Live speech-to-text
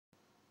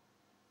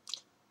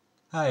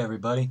Hi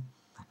everybody,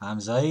 I'm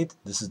Zaid,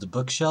 this is the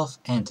bookshelf,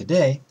 and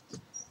today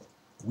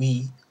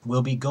we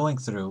will be going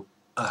through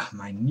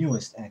my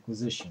newest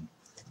acquisition.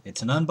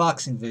 It's an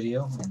unboxing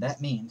video, and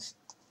that means...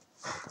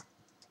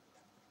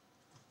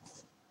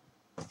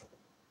 Is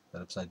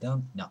that upside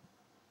down? No.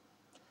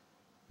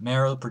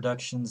 Marrow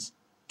Productions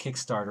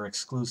Kickstarter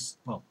exclusive,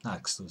 well, not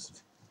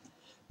exclusive.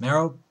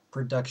 Marrow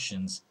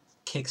Productions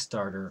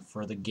Kickstarter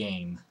for the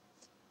game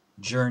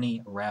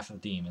Journey Wrath of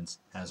Demons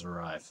has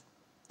arrived.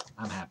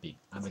 I'm happy.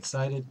 I'm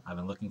excited. I've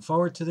been looking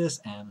forward to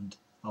this, and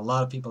a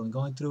lot of people have been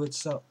going through it,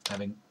 so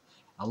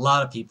a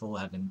lot of people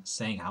have been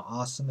saying how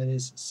awesome it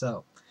is,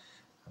 so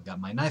I've got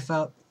my knife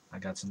out. I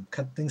got some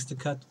things to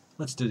cut.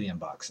 Let's do the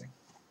unboxing.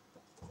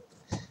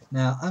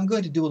 Now, I'm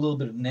going to do a little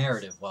bit of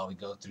narrative while we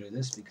go through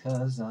this,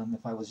 because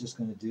if I was just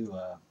going to do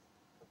a,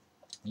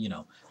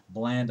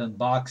 bland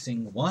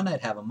unboxing, one,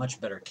 I'd have a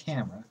much better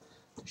camera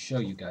to show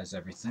you guys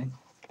everything,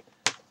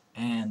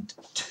 and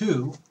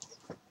two,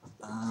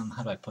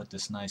 how do I put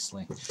this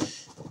nicely?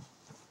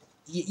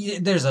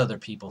 There's other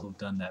people who've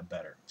done that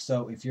better.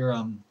 So if you're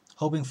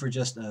hoping for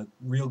just a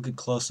real good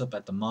close-up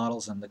at the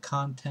models and the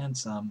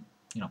contents,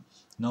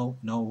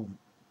 no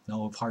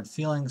hard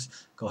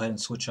feelings. Go ahead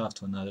and switch off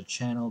to another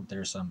channel.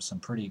 There's some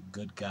pretty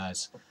good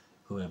guys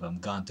who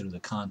have gone through the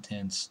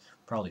contents.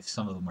 Probably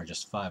some of them are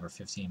just 5 or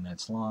 15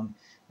 minutes long,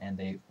 and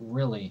they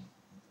really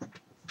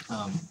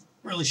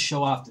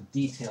show off the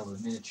detail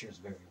of the miniatures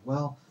very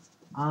well.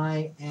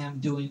 I am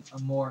doing a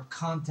more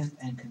content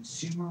and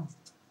consumer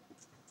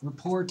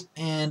report,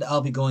 and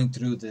I'll be going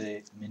through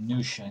the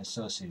minutiae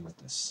associated with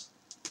this.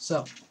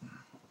 So,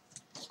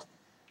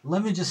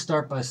 let me just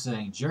start by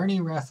saying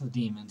Journey Wrath of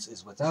Demons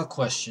is without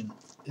question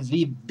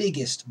the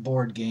biggest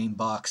board game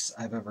box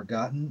I've ever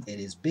gotten.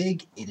 It is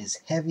big, it is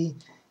heavy,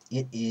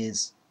 it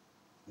is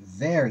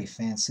very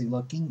fancy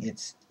looking.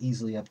 It's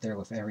easily up there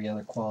with every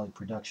other quality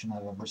production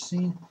I've ever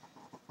seen.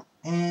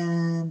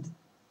 And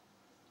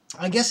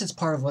I guess it's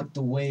part of like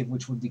the wave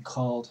which would be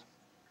called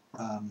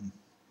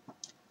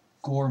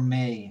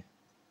gourmet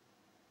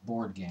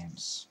board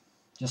games.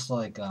 Just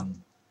like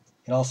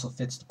it also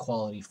fits the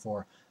quality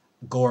for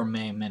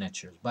gourmet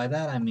miniatures. By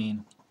that I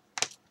mean,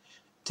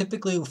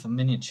 typically with a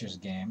miniatures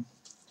game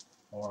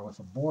or with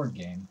a board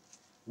game,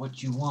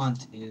 what you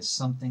want is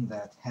something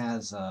that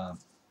has a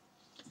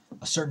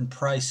certain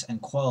price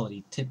and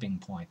quality tipping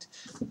point.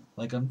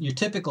 Like your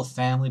typical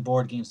family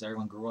board games that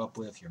everyone grew up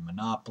with, your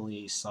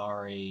Monopoly,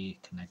 Sorry,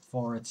 Connect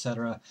 4,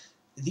 etc.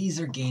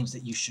 These are games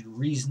that you should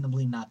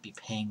reasonably not be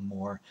paying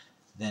more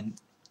than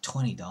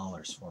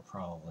 $20 for,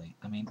 probably.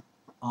 I mean,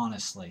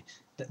 honestly,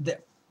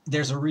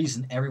 there's a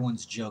reason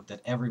everyone's joked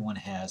that everyone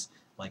has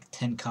like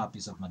 10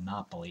 copies of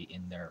Monopoly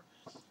in their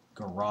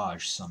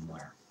garage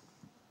somewhere.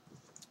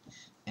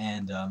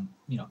 And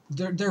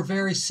they're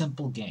very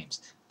simple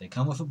games. They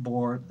come with a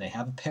board, they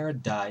have a pair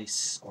of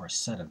dice, or a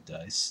set of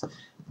dice,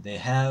 they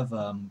have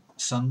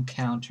some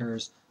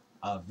counters,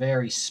 a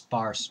very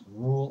sparse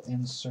rule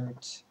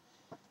insert,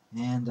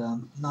 and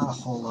not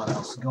a whole lot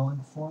else going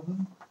for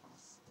them.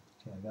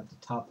 Okay, I got the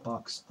top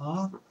box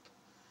off.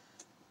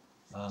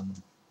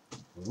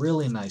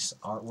 Really nice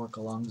artwork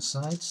along the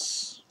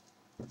sides.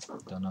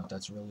 Don't know if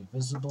that's really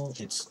visible.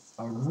 It's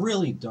a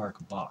really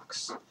dark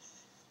box.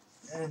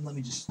 And let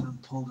me just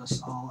pull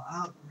this all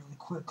out really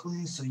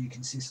quickly so you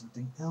can see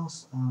something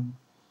else.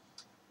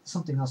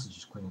 Something else is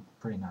just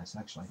pretty nice,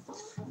 actually.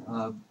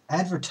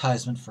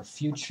 Advertisement for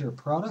future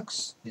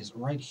products is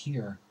right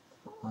here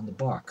on the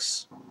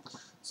box.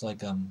 It's like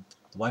the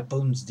White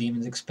Bones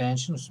Demons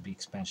expansion, which would be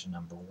expansion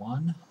number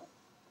 1.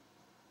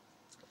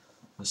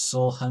 The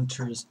Soul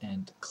Hunters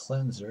and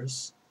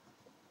Cleansers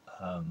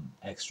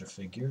extra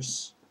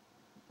figures.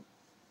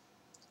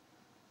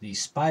 The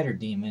Spider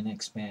Demon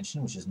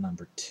expansion, which is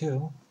number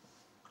 2.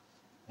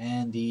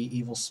 And the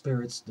Evil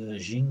Spirits, the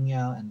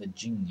Jingyao and the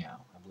Jingyao.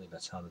 I believe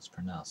that's how that's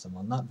pronounced.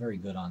 I'm not very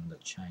good on the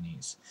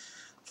Chinese.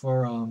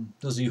 For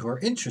those of you who are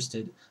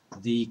interested,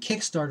 the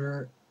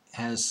Kickstarter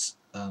has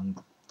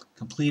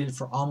completed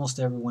for almost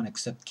everyone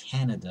except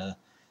Canada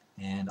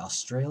and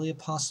Australia,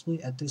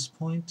 possibly, at this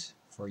point,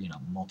 for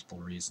multiple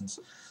reasons.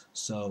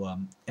 So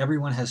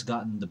everyone has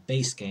gotten the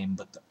base game,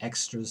 but the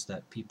extras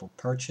that people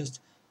purchased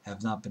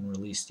have not been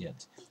released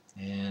yet.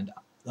 And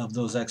of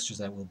those extras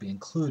that will be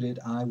included,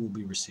 I will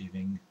be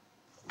receiving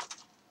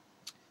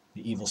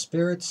the Evil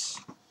Spirits,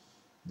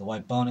 the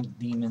White Bone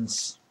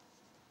Demons,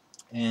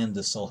 and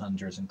the Soul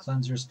Hunters and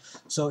Cleansers.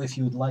 So if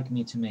you would like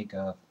me to make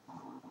a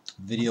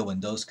video when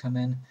those come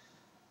in,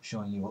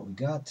 showing you what we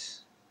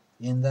got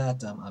in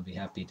that, I'll be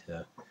happy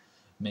to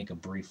make a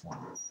brief one.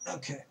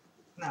 Okay,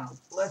 now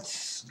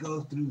let's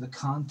go through the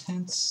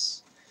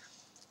contents.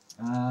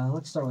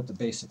 Let's start with the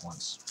basic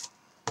ones.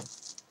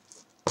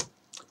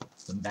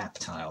 The map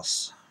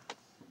tiles.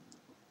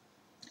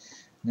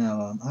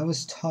 Now, I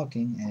was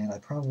talking, and I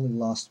probably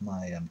lost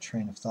my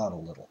train of thought a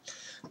little.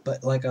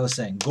 But like I was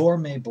saying,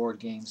 gourmet board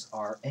games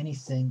are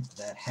anything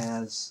that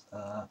has,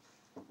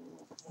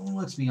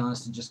 let's be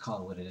honest and just call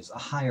it what it is, a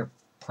higher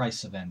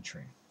price of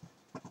entry.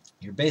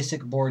 Your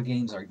basic board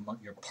games are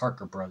your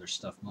Parker Brothers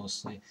stuff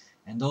mostly,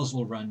 and those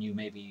will run you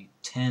maybe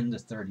 10 to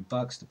 30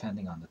 bucks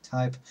depending on the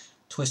type.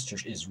 Twister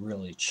is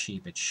really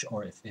cheap,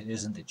 or if it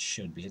isn't, it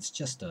should be. It's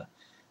just a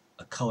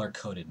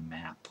color-coded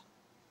map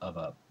of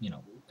a,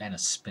 and a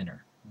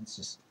spinner.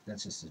 That's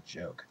just a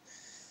joke.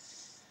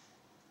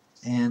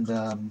 And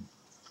the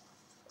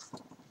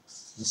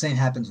same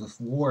happens with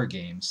war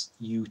games.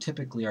 You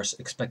typically are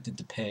expected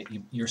to pay.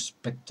 You're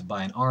expected to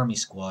buy an army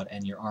squad,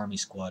 and your army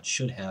squad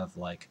should have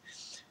like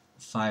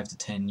 5 to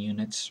 10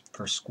 units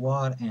per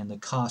squad, and the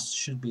cost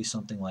should be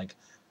something like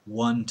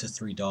 $1 to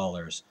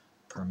 $3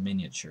 per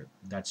miniature.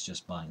 That's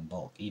just buying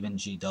bulk. Even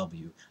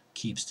GW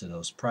keeps to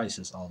those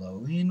prices,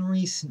 although in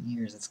recent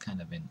years it's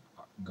kind of been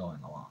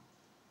going along.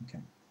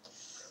 Okay.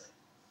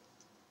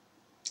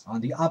 On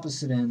the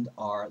opposite end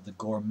are the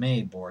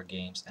gourmet board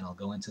games, and I'll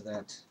go into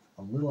that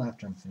a little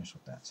after I'm finished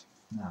with that.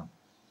 Now,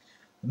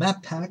 the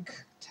map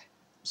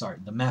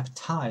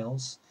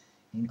tiles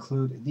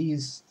include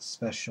these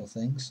special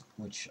things,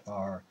 which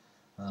are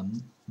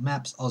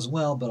maps as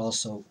well, but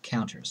also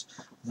counters.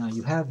 Now,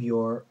 you have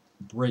your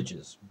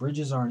bridges.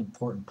 Bridges are an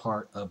important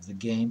part of the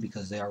game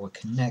because they are what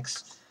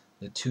connects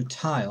the two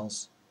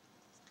tiles.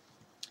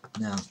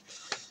 Now,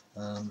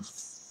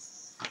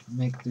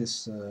 make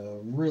this a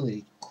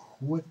really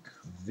quick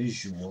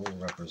visual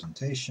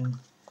representation.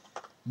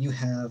 You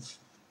have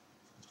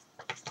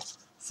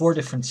 4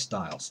 different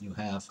styles. You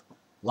have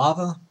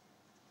lava,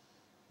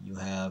 you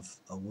have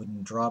a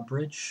wooden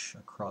drawbridge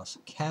across a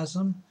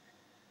chasm,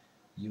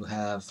 you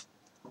have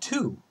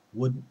 2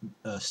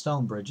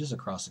 stone bridges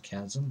across a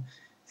chasm,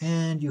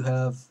 and you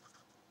have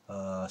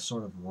a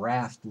sort of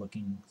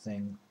raft-looking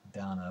thing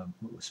down a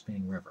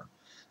spinning river.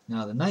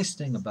 Now, the nice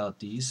thing about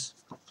these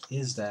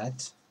is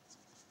that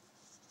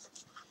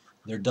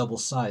they're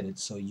double-sided,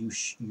 so you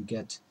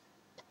get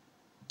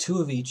 2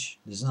 of each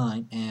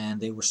design, and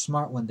they were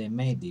smart when they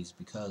made these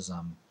because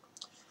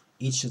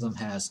each of them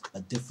has a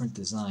different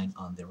design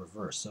on the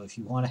reverse. So if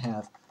you want to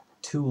have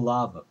 2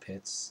 lava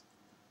pits,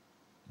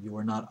 you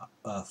are not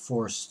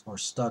forced or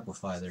stuck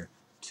with either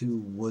 2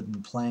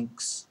 wooden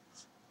planks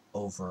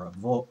over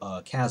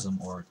a chasm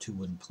or 2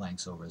 wooden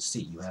planks over a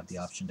sea. You have the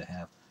option to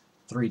have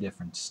 3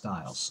 different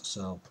styles.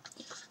 So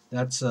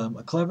that's a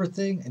clever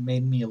thing. It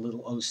made me a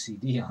little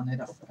OCD on it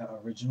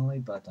originally,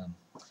 but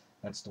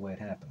that's the way it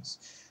happens.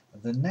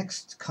 The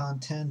next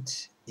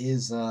content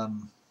is the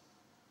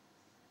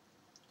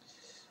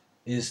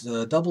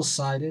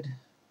double-sided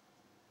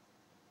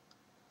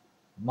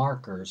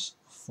markers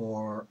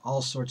for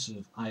all sorts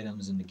of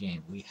items in the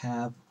game. We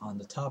have on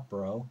the top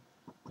row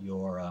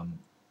your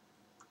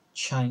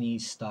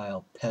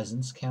Chinese-style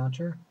peasants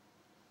counter.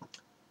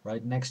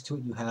 Right next to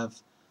it you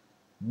have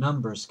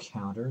numbers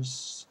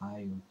counters.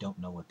 I don't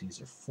know what these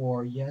are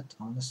for yet,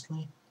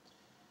 honestly.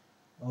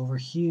 Over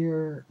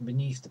here,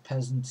 beneath the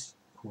peasants,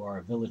 who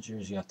are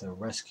villagers you have to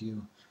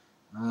rescue,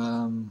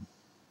 a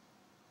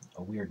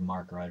weird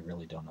marker, I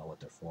really don't know what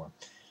they're for.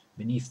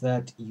 Beneath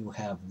that you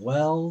have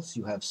wells,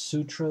 you have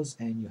sutras,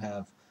 and you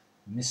have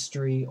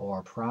mystery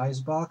or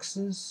prize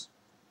boxes.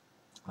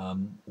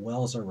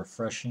 Wells are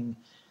refreshing.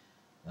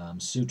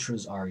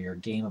 Sutras are your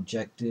game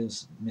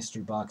objectives.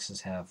 Mystery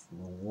boxes have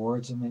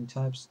rewards of many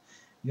types.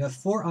 You have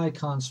 4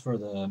 icons for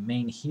the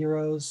main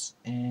heroes,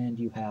 and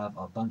you have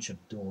a bunch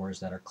of doors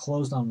that are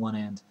closed on one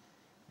end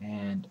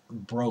and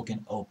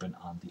broken open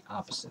on the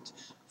opposite.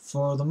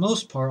 For the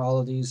most part, all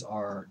of these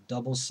are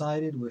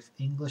double-sided with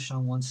English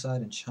on one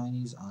side and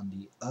Chinese on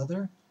the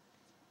other.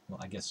 Well,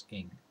 I guess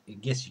you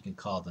could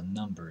call the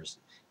numbers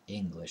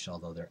English,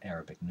 although they're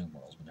Arabic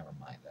numerals, but never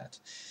mind that.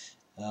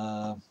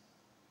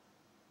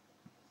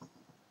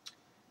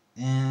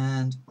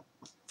 And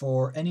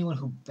for anyone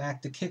who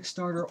backed the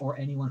Kickstarter or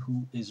anyone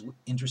who is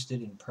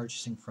interested in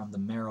purchasing from the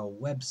Marrow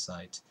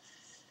website,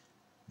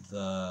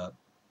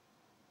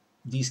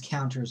 these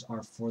counters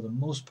are for the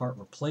most part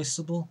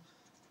replaceable,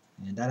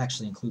 and that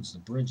actually includes the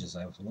bridges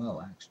as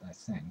well, actually, I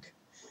think,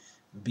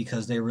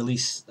 because they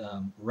release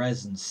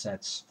resin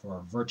sets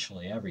for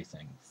virtually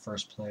everything.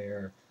 First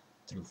player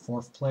through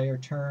 4th player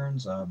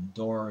turns,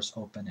 doors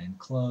open and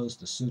close,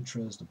 the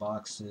sutras, the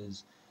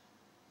boxes.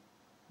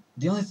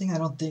 The only thing I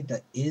don't think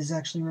that is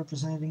actually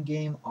represented in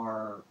game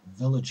are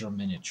villager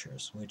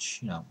miniatures,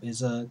 which,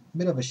 is a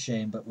bit of a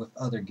shame, but with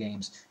other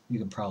games you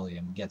can probably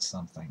get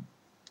something.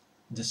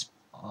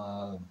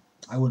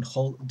 I wouldn't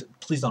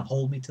please don't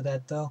hold me to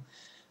that though,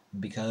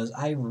 because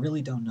I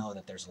really don't know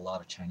that there's a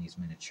lot of Chinese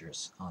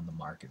miniatures on the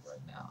market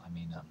right now. I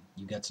mean,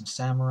 you got some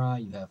samurai,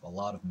 you have a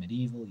lot of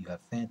medieval, you have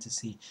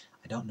fantasy.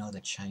 I don't know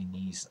that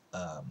Chinese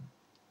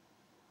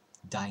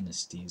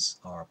dynasties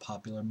are a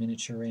popular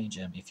miniature range.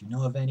 If you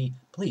know of any,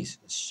 please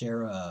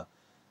share the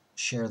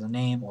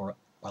name or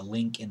a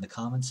link in the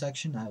comment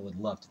section. I would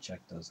love to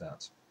check those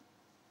out.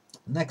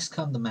 Next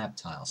come the map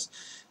tiles.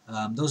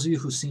 Those of you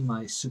who've seen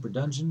my Super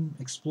Dungeon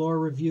Explorer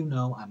review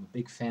know I'm a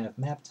big fan of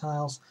map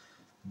tiles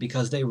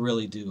because they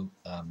really do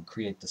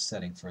create the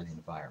setting for the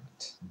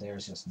environment.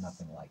 There's just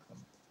nothing like them.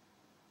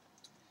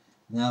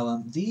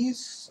 Now,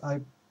 these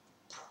I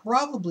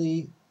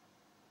probably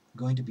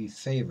going to be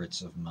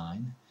favorites of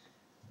mine.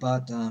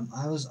 But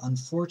I was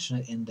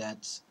unfortunate in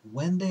that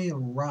when they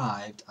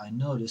arrived, I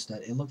noticed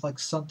that it looked like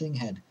something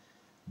had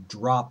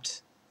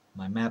dropped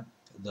my map,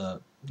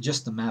 the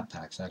just the map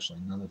packs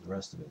actually, none of the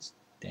rest of it's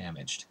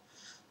damaged.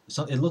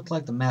 So it looked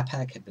like the map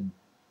pack had been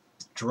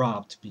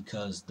dropped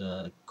because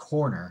the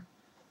corner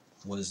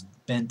was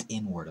bent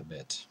inward a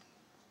bit,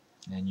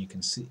 and you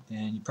can see,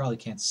 and you probably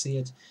can't see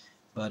it,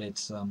 but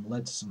it's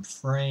led to some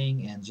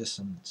fraying and just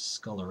some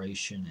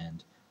discoloration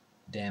and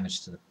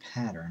damage to the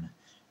pattern.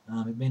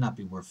 It may not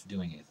be worth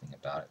doing anything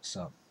about it,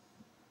 so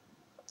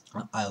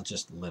I'll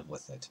just live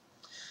with it.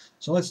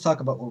 So let's talk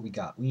about what we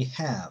got. We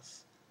have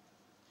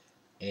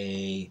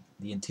the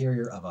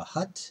interior of a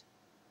hut.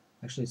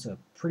 Actually, it's a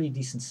pretty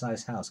decent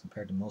sized house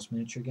compared to most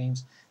miniature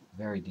games.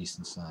 Very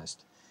decent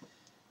sized.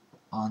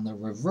 On the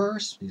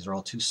reverse, these are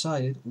all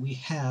two-sided, we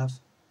have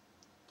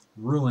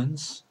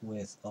ruins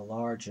with a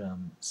large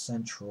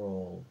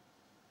central,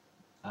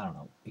 I don't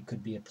know, it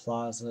could be a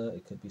plaza,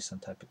 it could be some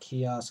type of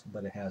kiosk,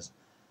 but it has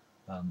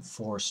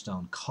 4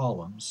 stone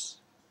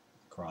columns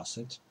across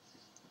it.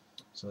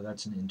 So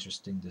that's an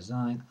interesting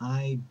design.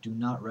 I do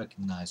not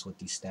recognize what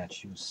these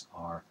statues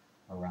are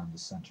around the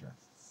center.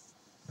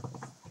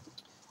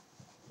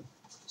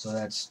 So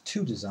that's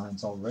 2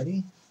 designs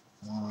already.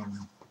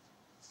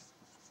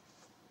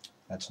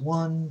 That's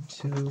 1,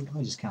 2, let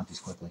me just count these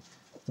quickly.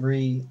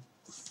 3,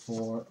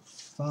 4,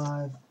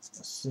 5,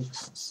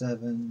 6,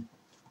 7,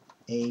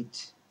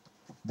 8.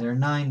 There are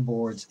 9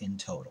 boards in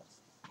total.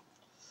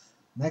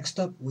 Next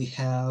up we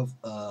have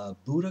a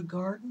Buddha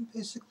garden,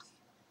 basically.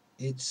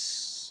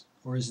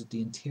 Or is it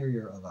the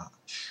interior of a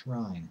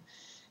shrine?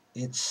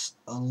 It's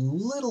a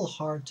little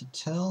hard to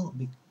tell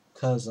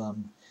because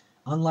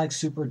unlike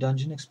Super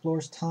Dungeon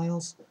Explorers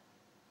tiles,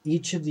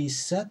 each of these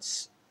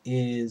sets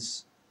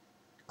is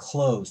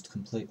closed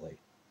completely.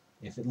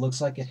 If it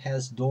looks like it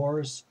has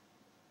doors,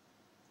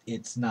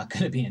 it's not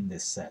going to be in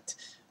this set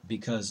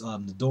because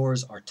the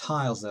doors are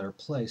tiles that are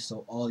placed,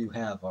 so all you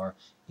have are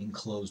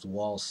enclosed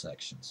wall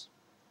sections.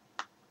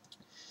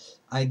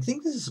 I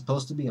think this is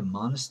supposed to be a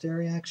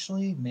monastery,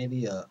 actually,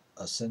 maybe a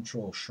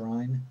central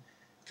shrine,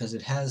 because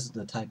it has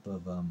the type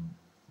of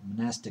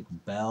monastic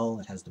bell.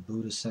 It has the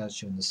Buddha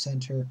statue in the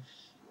center.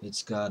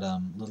 It's got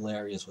little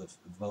areas with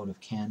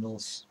votive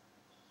candles.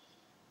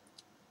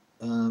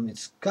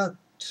 It's got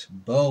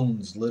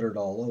bones littered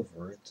all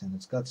over it, and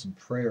it's got some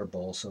prayer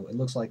bowls, so it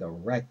looks like a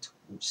wrecked,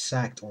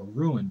 sacked, or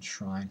ruined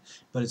shrine,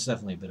 but it's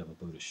definitely a bit of a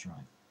Buddhist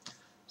shrine.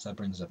 So that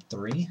brings up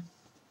 3.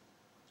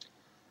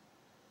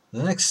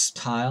 The next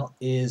tile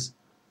is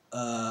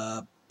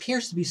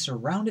appears to be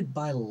surrounded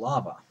by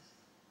lava,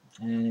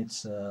 and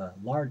it's a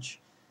large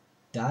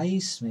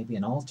dais, maybe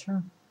an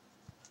altar.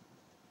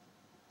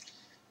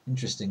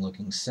 Interesting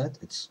looking set.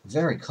 It's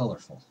very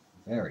colorful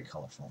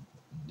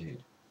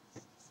indeed.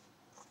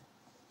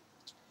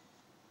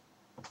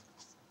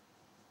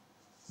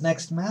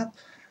 Next map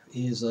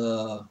is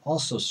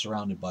also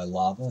surrounded by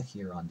lava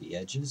here on the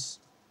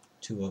edges,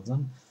 2 of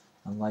them.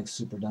 Unlike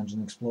Super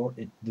Dungeon Explorer,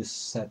 this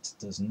set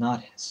does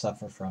not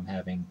suffer from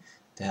having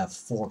to have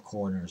 4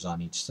 corners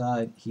on each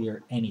side.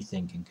 Here,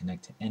 anything can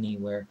connect to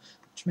anywhere,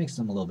 which makes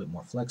them a little bit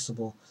more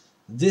flexible.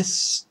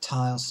 This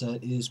tile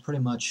set is pretty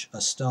much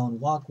a stone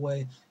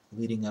walkway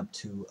leading up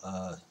to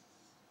a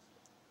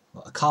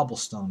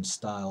cobblestone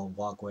style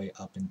walkway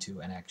up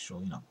into an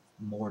actual,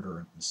 mortar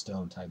and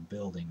stone type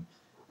building.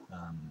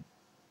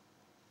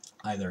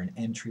 Either an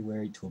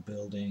entryway to a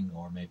building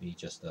or maybe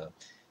just a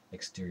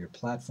exterior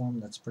platform.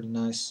 That's pretty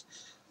nice.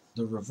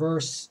 The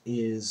reverse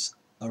is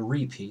a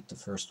repeat. The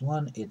first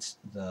one, it's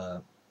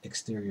the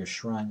exterior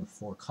shrine with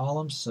 4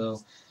 columns,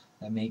 so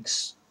that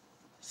makes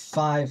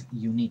 5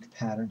 unique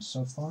patterns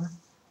so far.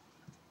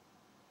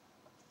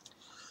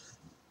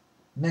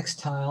 Next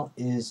tile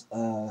is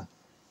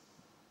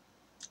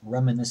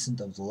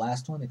reminiscent of the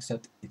last one,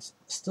 except it's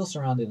still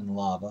surrounded in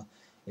lava.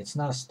 It's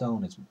not a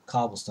stone, it's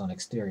cobblestone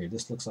exterior.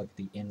 This looks like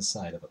the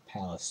inside of a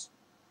palace.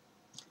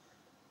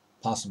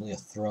 Possibly a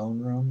throne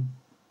room.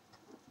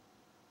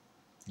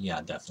 Yeah,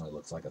 it definitely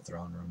looks like a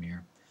throne room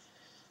here.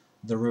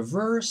 The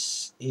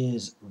reverse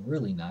is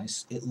really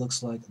nice. It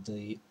looks like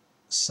the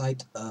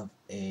site of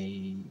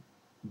a,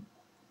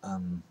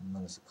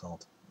 what is it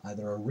called?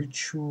 Either a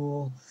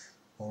ritual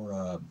or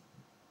a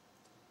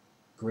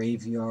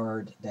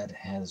graveyard that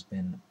has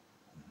been,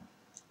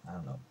 I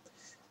don't know,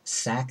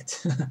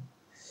 sacked.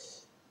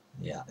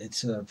 Yeah,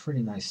 it's a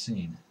pretty nice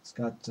scene.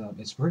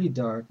 It's pretty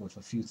dark with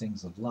a few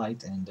things of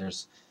light, and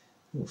there's,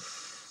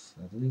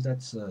 I believe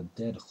that's a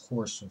dead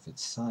horse with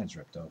its sides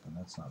ripped open.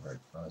 That's not very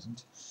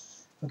pleasant.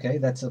 Okay,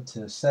 that's up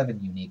to 7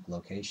 unique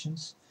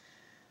locations.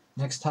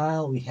 Next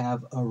tile, we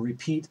have a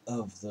repeat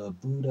of the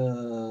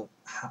Buddha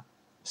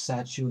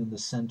statue in the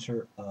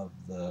center of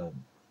the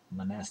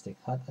monastic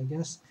hut, I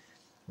guess.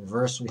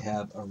 Reverse, we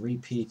have a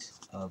repeat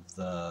of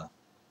the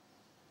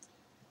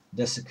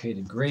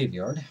desecrated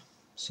graveyard.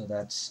 So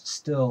that's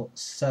still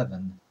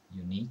 7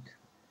 unique.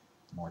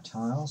 More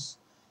tiles.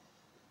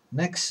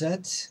 Next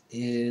set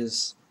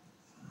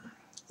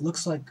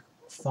looks like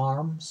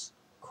farms,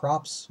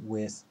 crops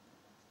with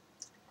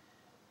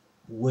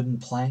wooden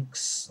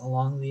planks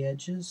along the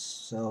edges,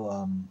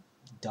 so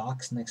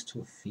docks next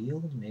to a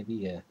field,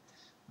 maybe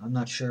I'm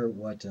not sure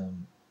what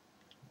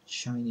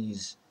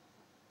Chinese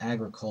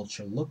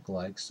agriculture looked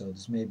like, so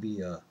this may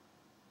be a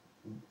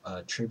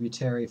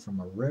tributary from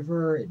a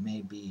river, it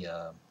may be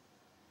a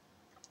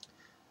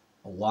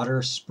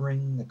water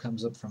spring that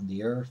comes up from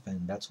the earth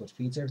and that's what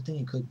feeds everything.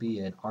 It could be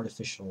an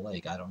artificial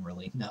lake, I don't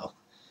really know.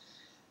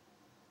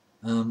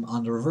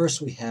 On the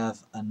reverse we have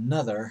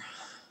another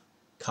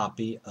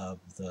copy of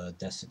the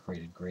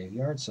desecrated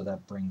graveyard, so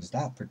that brings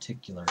that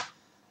particular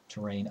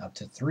terrain up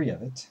to 3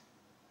 of it.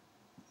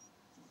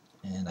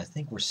 And I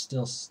think we're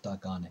still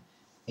stuck on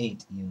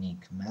 8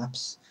 unique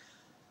maps.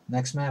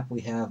 Next map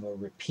we have a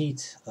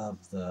repeat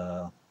of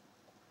the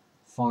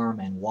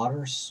farm and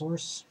water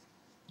source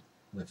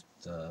with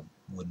the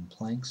wooden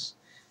planks,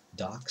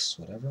 docks,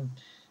 whatever.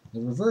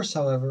 The reverse,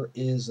 however,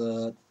 is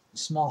a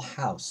small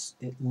house.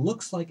 It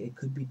looks like it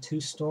could be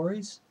 2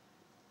 stories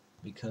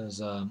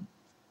because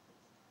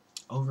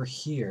over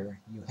here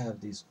you have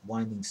these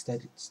winding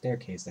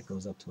staircase that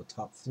goes up to a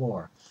top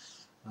floor.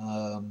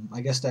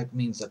 I guess that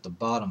means that the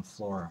bottom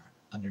floor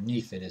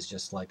underneath it is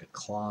just like a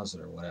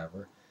closet or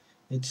whatever.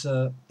 It's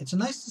a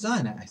nice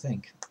design, I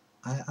think.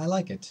 I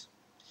like it.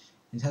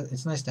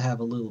 It's nice to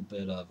have a little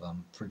bit of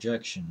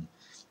projection.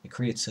 It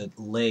creates a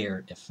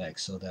layered effect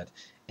so that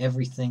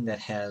everything that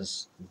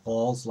has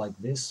walls like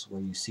this,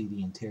 where you see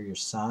the interior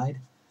side,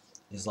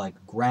 is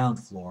like ground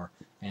floor,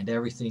 and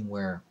everything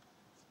where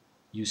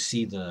you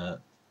see the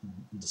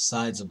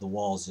sides of the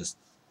walls just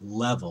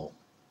level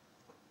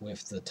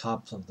with the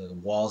tops of the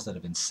walls that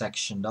have been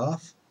sectioned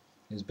off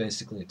is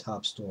basically a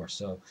top store.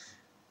 So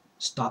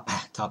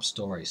top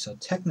story. So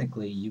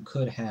technically you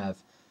could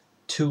have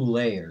 2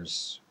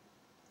 layers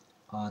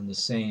on the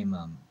same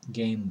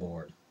game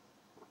board.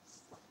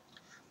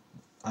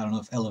 I don't know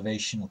if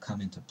elevation will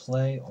come into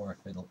play or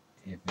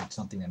if it's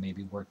something that may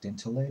be worked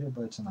into later,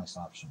 but it's a nice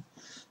option.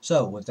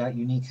 So with that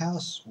unique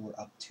house, we're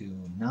up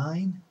to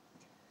 9.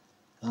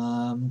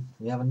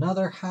 We have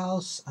another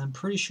house. I'm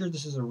pretty sure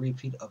this is a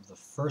repeat of the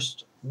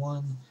first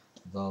one,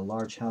 the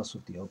large house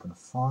with the open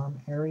farm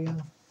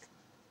area.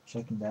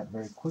 Checking that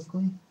very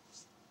quickly.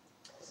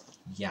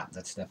 Yeah,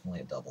 that's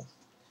definitely a double.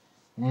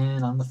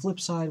 And on the flip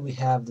side, we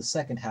have the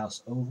second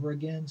house over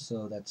again,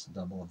 so that's a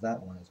double of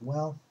that one as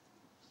well.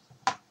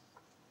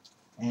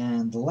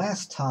 And the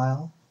last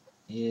tile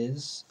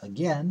is,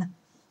 again,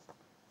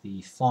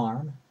 the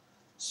farm.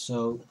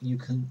 So you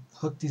can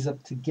hook these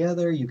up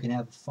together. You can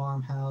have a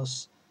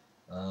farmhouse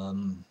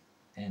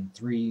and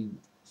 3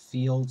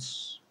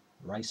 fields,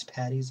 rice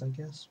paddies, I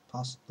guess,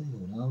 possibly,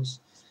 who knows.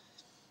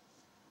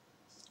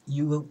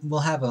 You will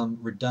have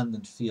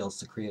redundant fields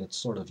to create a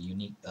sort of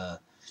unique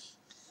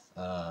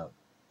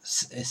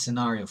a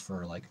scenario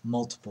for like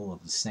multiple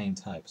of the same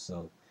type.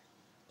 So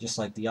just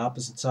like the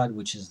opposite side,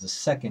 which is the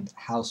second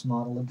house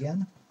model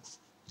again.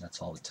 That's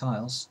all the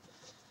tiles.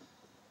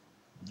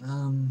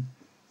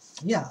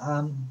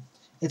 Yeah,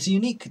 it's a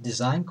unique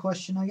design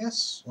question, I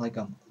guess. Like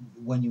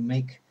when you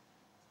make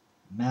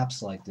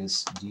maps like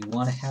this, do you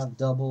want to have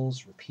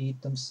doubles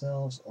repeat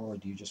themselves, or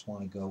do you just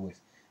want to go with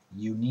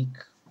unique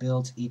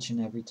builds each and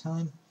every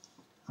time?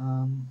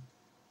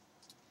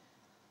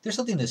 There's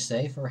something to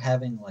say for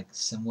having like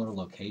similar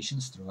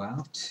locations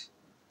throughout,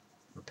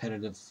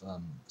 repetitive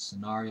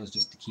scenarios,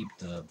 just to keep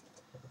the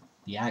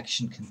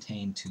action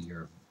contained to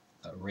your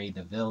raid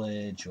the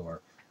village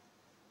or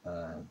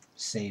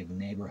save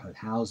neighborhood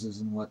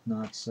houses and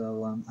whatnot.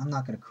 So I'm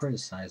not going to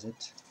criticize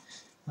it.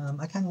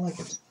 I kind of like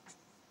it.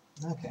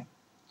 Okay.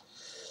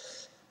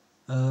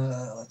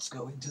 Let's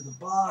go into the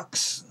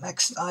box.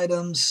 Next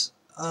items.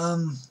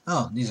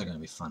 Oh, these are going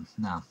to be fun.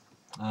 Now,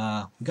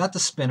 we got the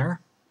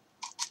spinner.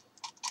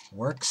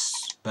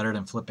 Works better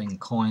than flipping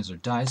coins or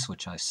dice,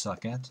 which I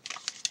suck at.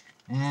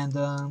 And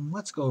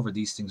let's go over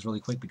these things really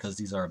quick because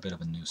these are a bit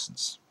of a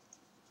nuisance.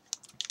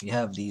 We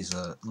have these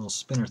little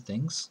spinner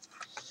things,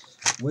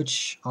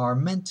 which are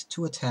meant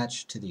to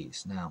attach to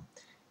these. Now,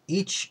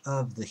 each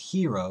of the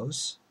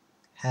heroes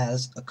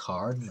has a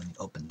card. Let me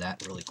open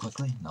that really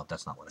quickly. No,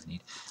 that's not what I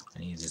need.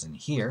 What I need is in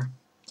here,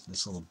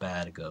 this little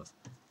bag of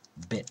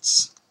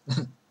bits,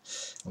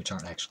 which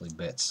aren't actually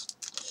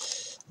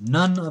bits.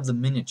 None of the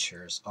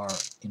miniatures are,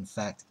 in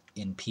fact,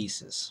 in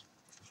pieces.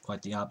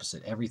 Quite the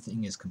opposite.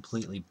 Everything is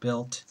completely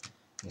built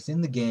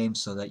within the game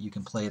so that you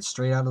can play it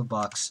straight out of the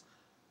box,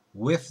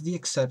 with the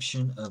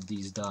exception of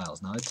these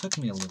dials. Now, it took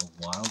me a little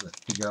while to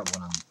figure out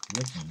what I'm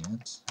looking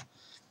at,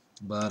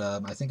 but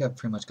I think I've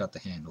pretty much got the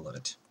handle of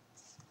it.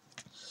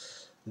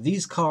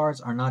 These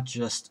cards are not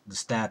just the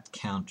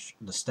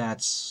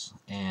stats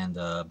and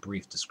a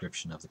brief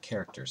description of the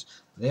characters.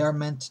 They are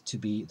meant to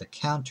be the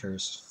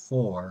counters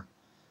for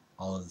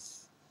all of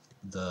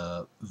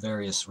the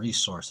various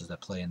resources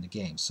that play in the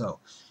game. So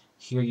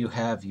here you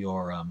have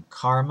your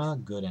karma,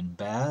 good and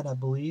bad, I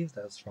believe.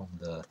 That's from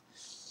the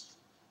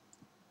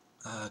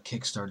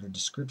Kickstarter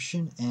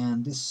description.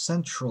 And this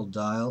central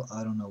dial,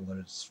 I don't know what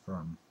it's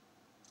from.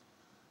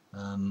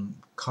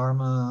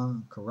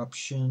 Karma,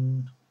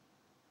 corruption,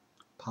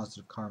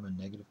 positive karma,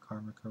 negative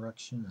karma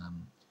correction.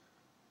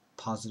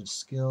 positive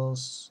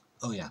skills.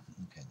 Oh yeah,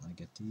 okay, let me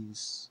get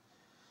these.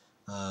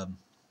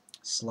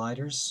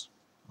 Sliders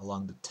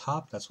along the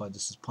top, that's why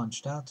this is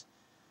punched out.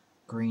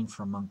 Green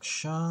for Monk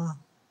Sha.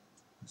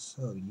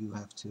 So you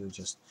have to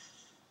just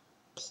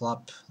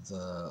plop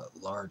the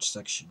large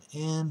section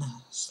in,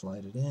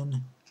 slide it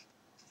in,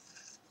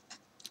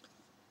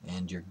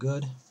 and you're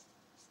good.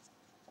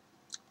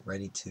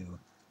 Ready to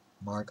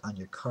mark on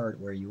your card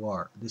where you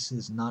are. This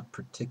is not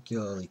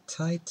particularly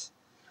tight,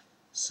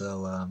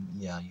 so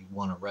yeah, you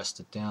want to rest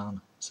it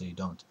down so you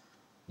don't,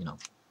 you know,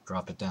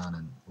 drop it down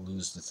and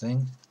lose the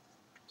thing.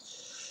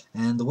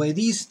 And the way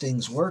these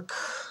things work,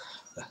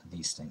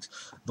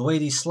 the way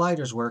these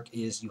sliders work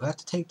is you have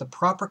to take the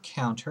proper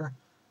counter,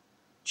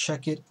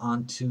 check it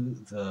onto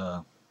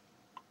the,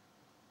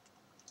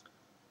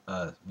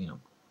 you know,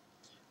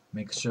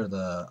 make sure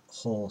the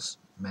holes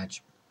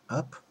match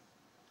up,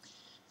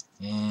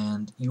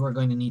 and you are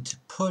going to need to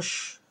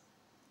push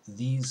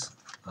these,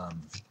 I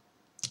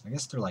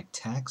guess they're like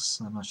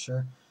tacks, I'm not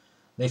sure.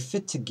 They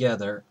fit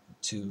together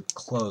to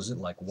close it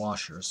like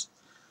washers.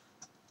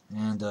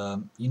 And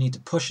you need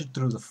to push it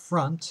through the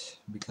front,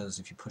 because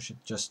if you push it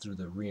just through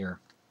the rear,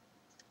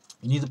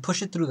 you need to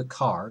push it through the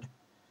card,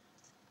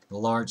 the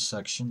large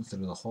section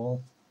through the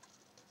hole.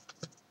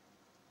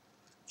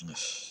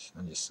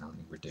 I'm just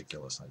sounding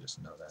ridiculous, I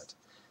just know that.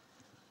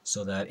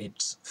 So that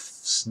it's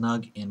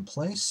snug in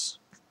place.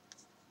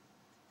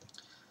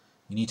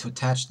 You need to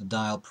attach the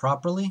dial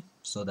properly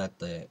so that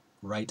the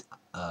right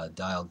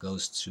dial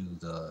goes to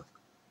the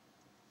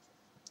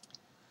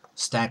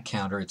stat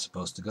counter it's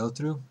supposed to go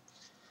through.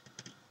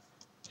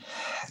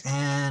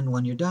 And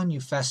when you're done, you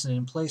fasten it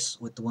in place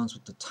with the ones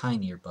with the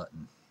tinier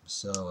button.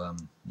 So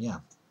yeah,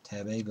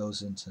 tab A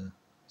goes into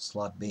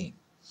slot B.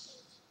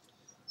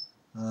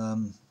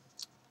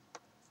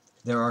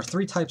 There are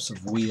 3 types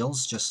of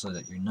wheels, just so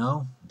that you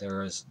know.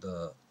 There's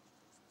the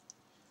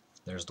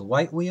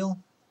white wheel,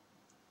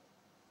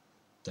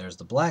 there's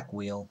the black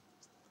wheel,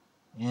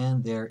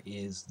 and there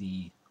is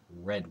the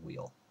red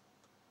wheel.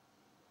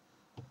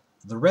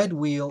 The red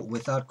wheel,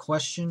 without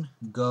question,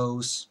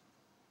 goes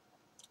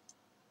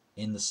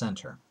in the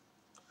center.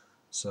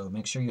 So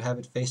make sure you have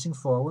it facing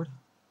forward.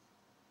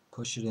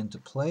 Push it into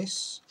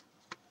place.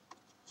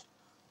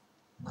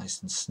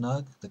 Nice and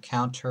snug. The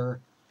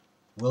counter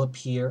will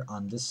appear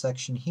on this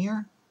section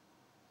here.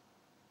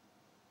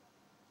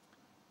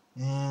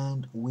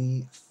 And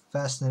we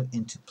fasten it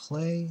into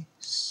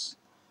place.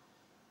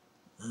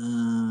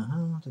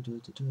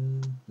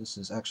 This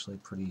is actually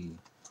pretty,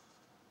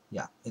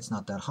 yeah, it's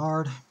not that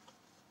hard.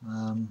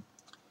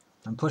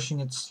 I'm pushing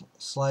it,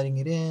 sliding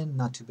it in,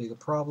 not too big a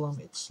problem.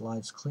 It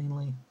slides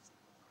cleanly.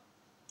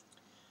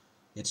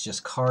 It's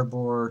just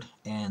cardboard,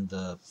 and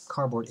the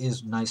cardboard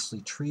is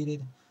nicely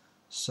treated,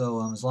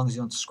 so as long as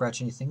you don't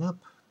scratch anything up,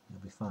 you'll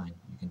be fine.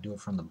 You can do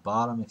it from the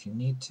bottom if you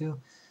need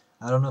to.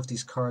 I don't know if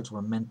these cards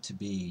were meant to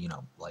be, you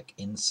know, like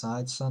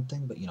inside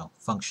something, but, you know,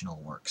 functional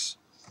works.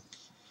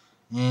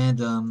 And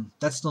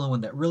that's the only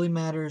one that really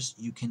matters.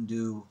 You can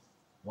do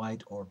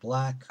white or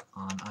black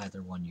on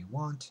either one you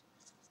want.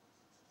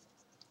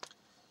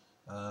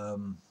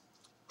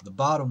 The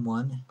bottom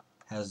one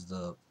has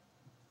the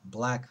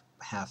black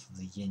half of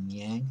the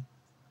yin-yang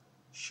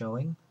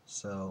showing,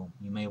 so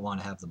you may want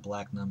to have the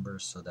black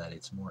numbers so that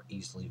it's more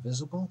easily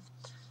visible.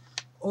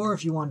 Or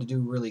if you want to do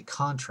really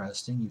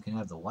contrasting, you can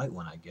have the white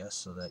one, I guess,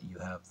 so that you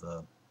have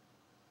the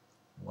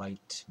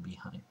white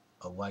behind,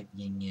 a white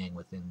yin-yang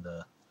within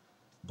the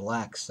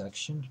black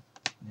section,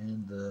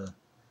 and the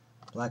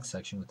black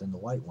section within the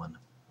white one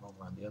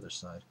over on the other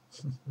side.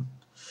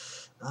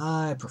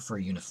 I prefer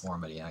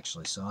uniformity,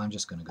 actually, so I'm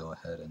just going to go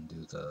ahead and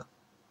do the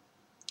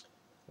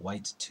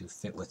white to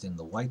fit within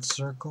the white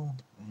circle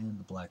and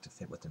the black to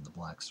fit within the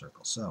black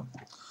circle. So,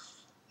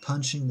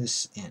 punching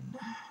this in.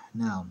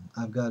 Now,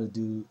 I've got to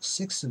do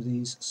 6 of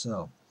these,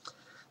 so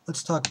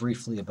let's talk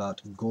briefly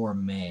about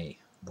gourmet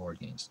board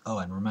games. Oh,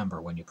 and remember,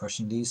 when you're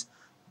pushing these,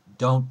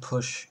 don't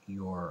push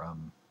your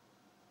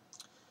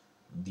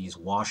these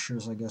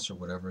washers, I guess, or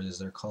whatever it is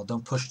they're called.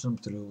 Don't push them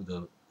through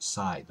the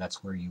side.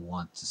 That's where you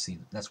want to see.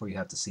 That's where you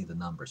have to see the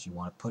numbers. You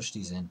want to push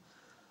these in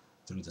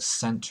through the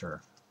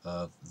center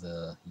of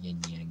the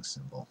yin-yang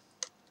symbol,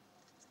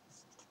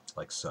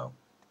 like so.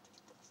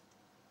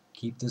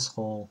 Keep this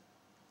hole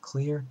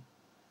clear.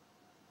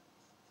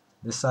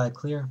 This side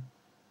clear.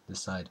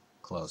 This side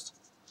closed.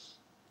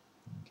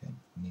 Okay,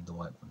 you need the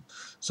white one.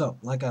 So,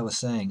 like I was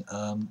saying,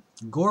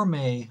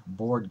 gourmet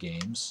board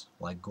games,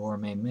 like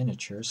gourmet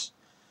miniatures,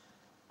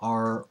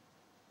 are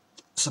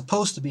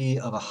supposed to be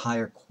of a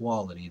higher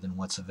quality than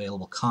what's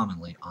available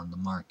commonly on the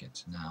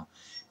market. Now,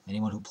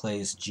 anyone who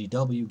plays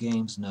GW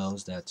games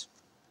knows that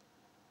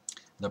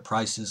the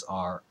prices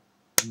are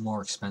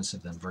more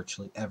expensive than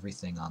virtually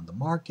everything on the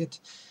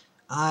market.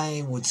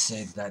 I would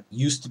say that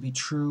used to be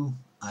true.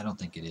 I don't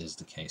think it is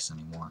the case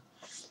anymore.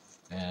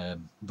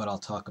 But I'll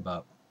talk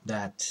about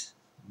that,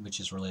 which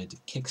is related to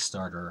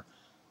Kickstarter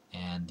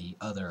and the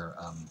other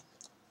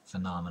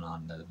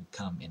phenomenon that would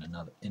come in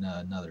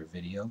another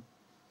video.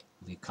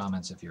 Leave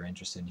comments if you're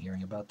interested in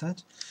hearing about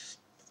that.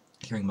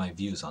 hearing my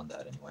views on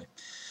that anyway.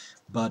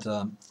 But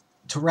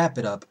to wrap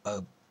it up,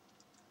 a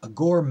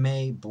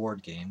gourmet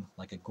board game,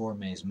 like a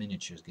gourmet's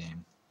miniatures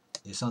game,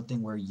 is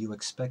something where you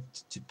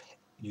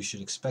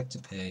should expect to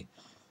pay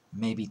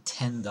maybe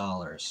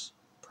 $10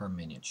 per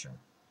miniature.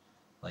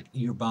 Like,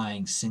 you're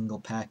buying single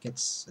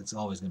packets, it's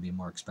always going to be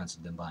more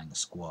expensive than buying a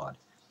squad.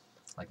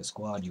 Like a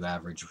squad, you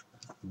average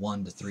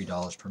 $1 to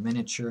 $3 per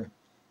miniature.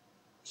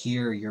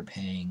 Here you're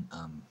paying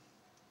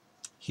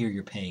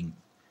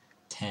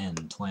 10,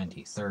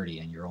 20, 30,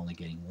 and you're only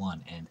getting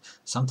one. And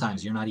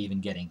sometimes you're not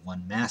even getting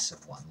one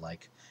massive one.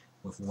 Like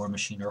with War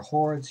Machine or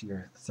Hordes,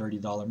 your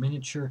 $30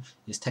 miniature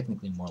is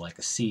technically more like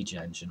a siege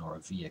engine or a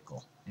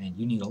vehicle. And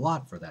you need a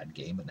lot for that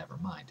game, but never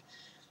mind.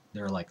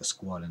 They're like a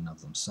squad in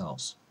of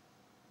themselves.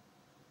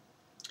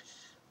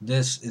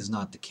 This is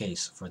not the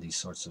case for these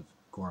sorts of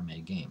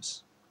gourmet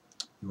games.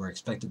 You are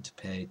expected to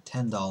pay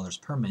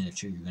 $10 per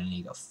miniature. You're going to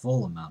need a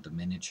full amount of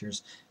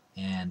miniatures,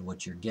 and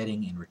what you're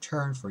getting in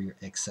return for your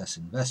excess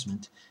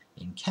investment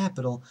in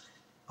capital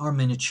are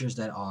miniatures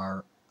that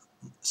are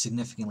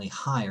significantly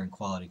higher in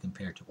quality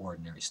compared to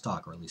ordinary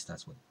stock, or at least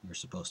that's what you're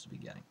supposed to be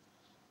getting.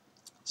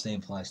 Same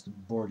applies to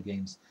board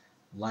games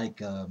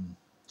like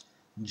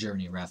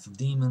Journey Wrath of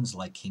Demons,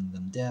 like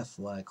Kingdom Death,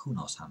 like who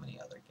knows how many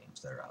other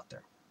games that are out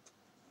there.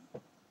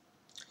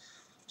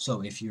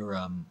 So if you're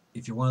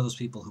one of those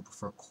people who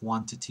prefer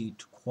quantity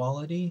to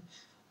quality,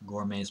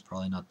 gourmet is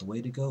probably not the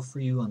way to go for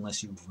you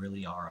unless you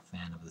really are a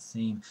fan of the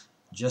theme.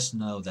 Just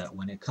know that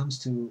when it comes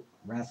to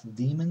Wrath of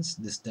Demons,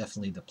 this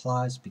definitely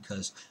applies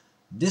because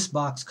this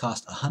box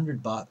cost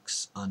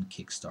 $100 on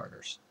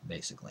Kickstarters,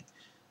 basically,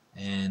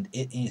 and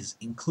it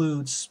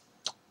includes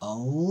a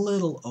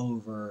little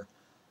over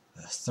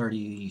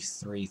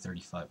 33,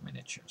 35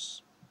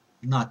 miniatures.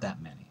 Not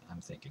that many, I'm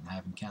thinking. I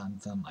haven't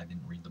counted them. I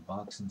didn't read the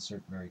box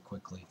insert very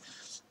quickly.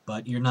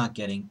 But you're not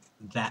getting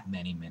that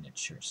many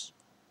miniatures.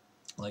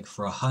 Like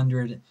for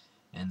 $100,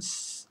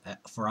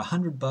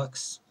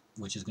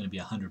 which is going to be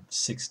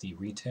 $160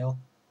 retail,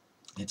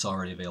 it's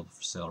already available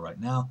for sale right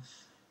now.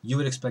 You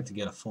would expect to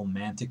get a full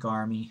Mantic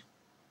army,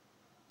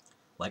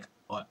 like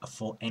a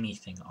full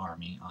anything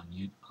army on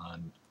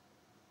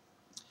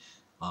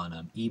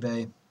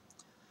eBay,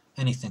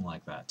 anything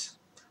like that.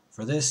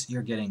 For this,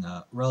 you're getting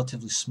a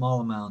relatively small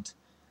amount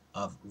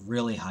of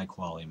really high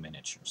quality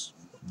miniatures.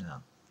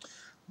 Now,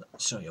 let me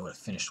show you what a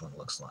finished one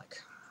looks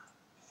like.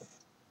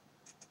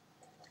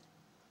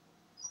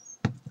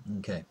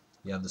 Okay,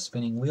 you have the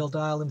spinning wheel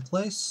dial in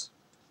place.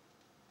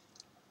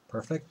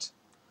 Perfect.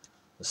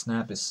 The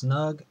snap is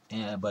snug,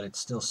 but it's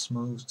still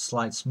smooth,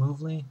 slides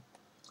smoothly.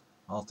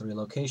 All three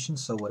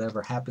locations, so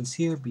whatever happens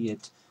here, be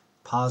it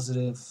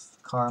positive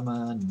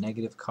karma,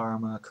 negative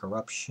karma,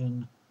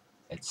 corruption,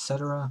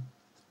 etc.,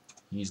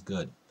 he's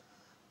good.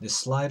 This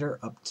slider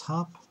up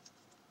top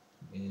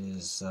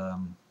is, now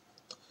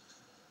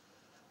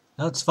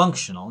it's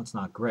functional, it's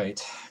not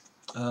great.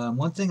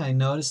 One thing I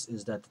noticed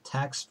is that the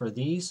tacks for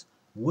these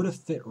would have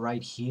fit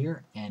right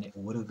here and it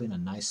would have been a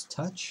nice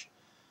touch,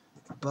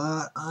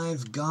 but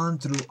I've gone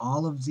through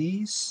all of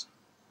these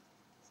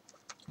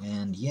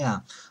and yeah,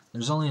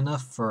 there's only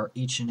enough for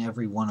each and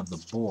every one of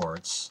the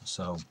boards,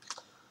 so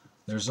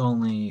there's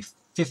only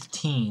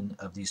 15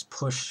 of these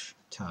push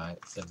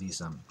tacks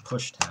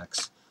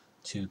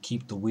to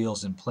keep the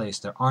wheels in place.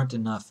 There aren't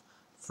enough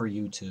for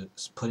you to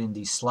put in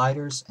these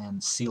sliders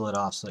and seal it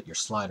off so that your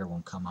slider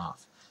won't come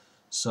off.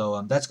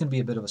 So that's going to be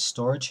a bit of a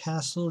storage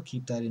hassle.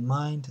 Keep that in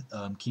mind.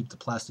 Keep the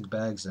plastic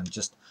bags and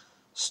just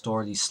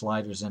store these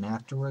sliders in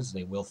afterwards.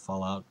 They will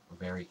fall out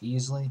very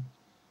easily.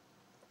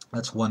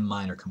 That's one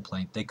minor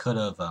complaint. They could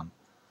have,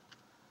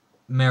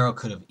 Mero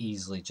could have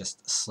easily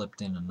just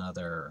slipped in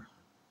another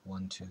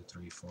 4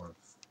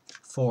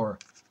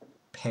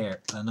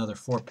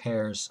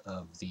 pairs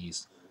of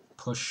these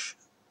push,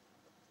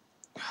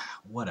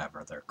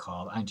 whatever they're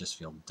called. I just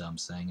feel dumb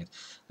saying it.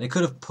 They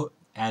could have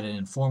added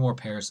in 4 more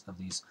pairs of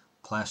these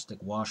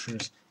plastic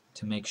washers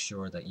to make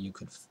sure that you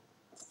could,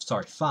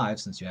 5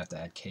 since you have to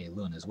add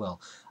K'un as well,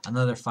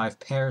 another 5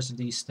 pairs of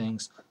these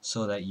things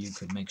so that you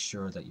could make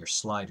sure that your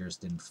sliders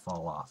didn't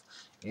fall off.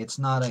 It's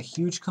not a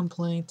huge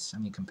complaint. I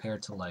mean,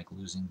 compared to like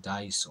losing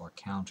dice or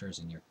counters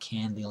in your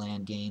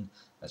Candyland game,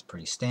 that's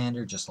pretty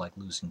standard, just like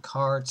losing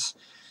cards.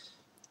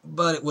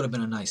 But it would have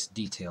been a nice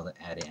detail to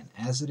add in.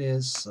 As it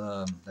is,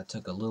 that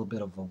took a little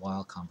bit of a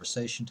wild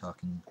conversation,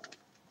 talking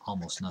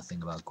almost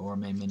nothing about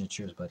gourmet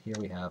miniatures, but here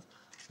we have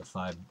the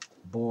 5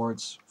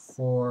 boards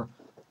for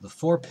the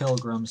 4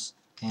 pilgrims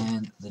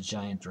and the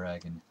giant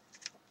dragon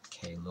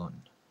K'un.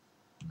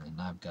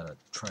 And I've got to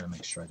try to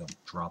make sure I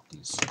don't drop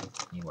these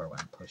anywhere when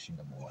I'm pushing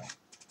them away.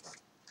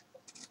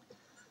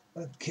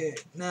 Okay,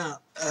 now,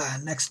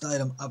 next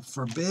item up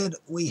for bid,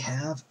 we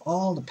have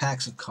all the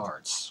packs of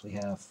cards. We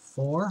have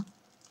 4,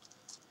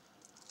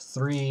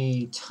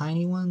 3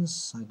 tiny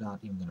ones. I'm not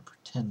even going to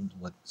pretend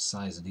what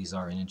size of these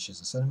are in inches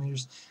and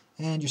centimeters,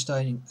 and your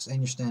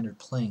standard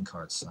playing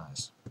card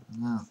size.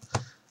 Now,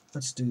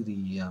 let's do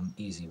the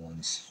easy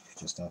ones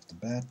just off the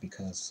bat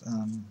because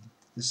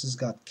this has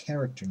got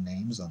character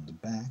names on the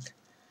back,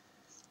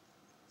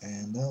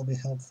 and that'll be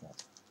helpful.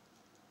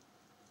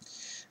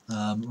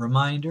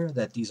 Reminder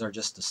that these are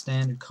just the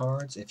standard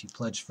cards. If you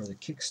pledge for the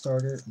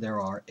Kickstarter, there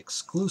are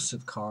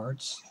exclusive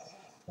cards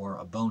or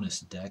a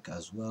bonus deck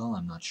as well.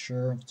 I'm not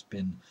sure. It's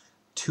been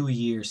 2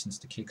 years since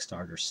the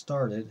Kickstarter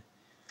started,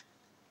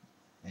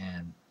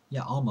 and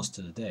yeah, almost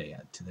to the day.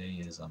 Today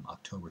is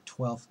October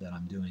 12th that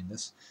I'm doing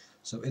this,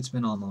 so it's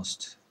been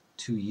almost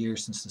 2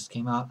 years since this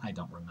came out. I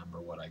don't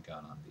remember what I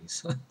got on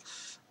these,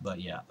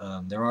 but yeah,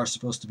 there are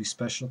supposed to be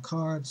special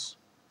cards.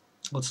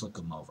 Let's look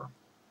them over.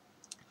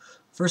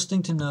 First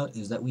thing to note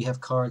is that we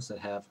have cards that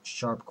have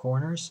sharp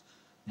corners,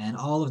 and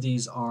all of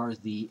these are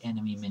the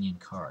enemy minion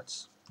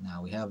cards.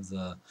 Now we have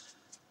the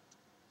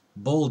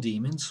Bull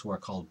Demons, who are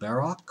called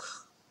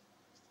Barok,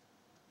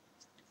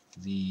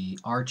 the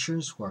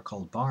Archers, who are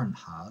called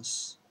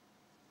Barhas.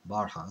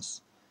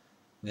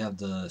 We have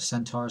the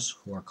Centaurs,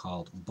 who are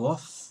called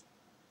Buff.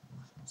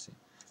 Let's see.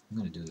 I'm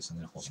going to do this. I'm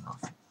going to hold it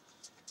off.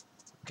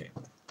 Okay.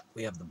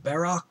 We have the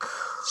Barok,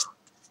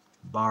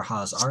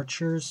 Barhas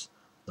Archers,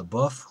 the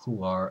Buff,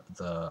 who are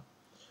the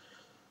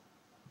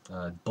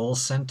Bull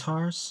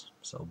Centaurs,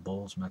 so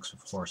bulls mixed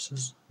with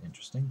horses.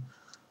 Interesting.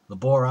 The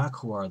Borak,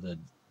 who are the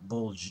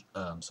Bull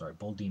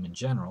Demon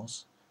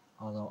Generals.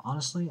 Although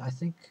honestly, I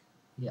think,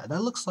 yeah,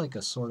 that looks like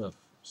a sort of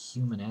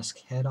human-esque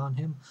head on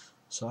him.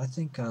 So I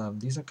think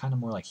these are kind of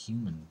more like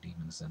human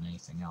demons than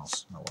anything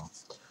else. Oh well.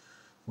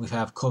 We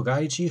have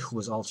Kogaiji, who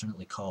is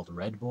alternately called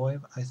Red Boy,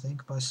 I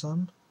think, by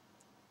some.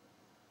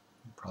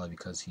 Probably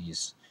because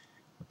his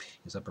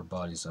upper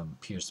body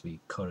appears to be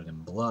coated in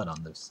blood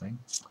on this thing.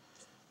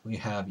 We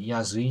have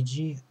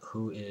Yazuiji,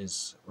 who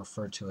is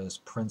referred to as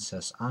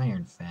Princess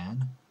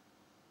Ironfan.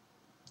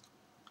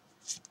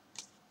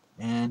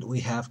 And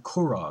we have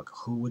Kurog,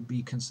 who would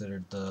be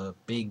considered the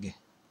big,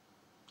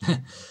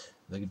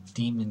 the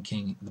Demon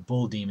King, the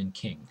Bull Demon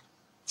King.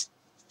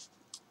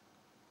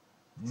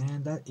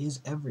 And that is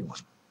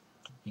everyone.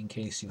 In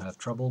case you have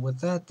trouble with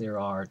that, there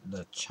are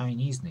the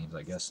Chinese names,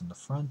 I guess, in the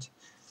front,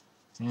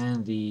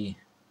 and the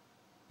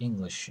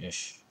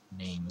English-ish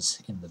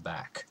names in the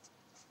back.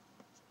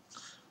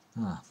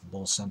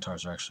 Bull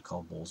Centaurs are actually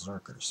called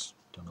Bullzerkers.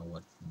 Don't know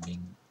what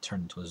being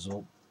turned into a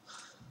Zul.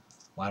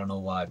 Well, I don't know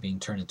why being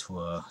turned into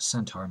a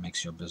Centaur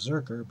makes you a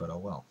Berserker, but oh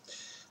well.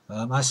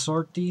 I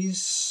sort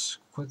these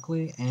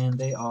quickly, and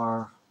they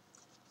are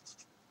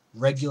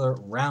regular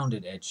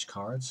rounded edge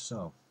cards,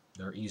 so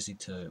they're easy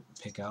to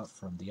pick out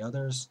from the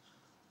others.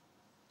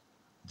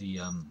 The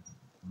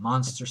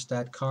monster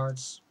stat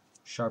cards,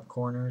 sharp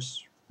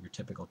corners, your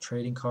typical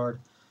trading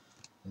card.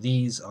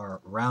 These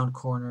are round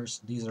corners.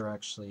 These are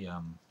actually,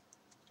 I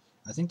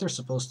think they're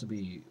supposed to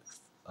be,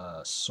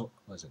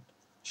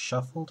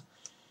 shuffled?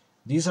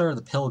 These are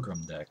the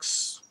Pilgrim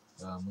decks.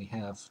 We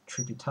have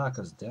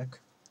Tripitaka's deck,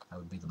 that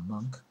would be the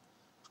Monk,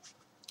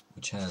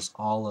 which has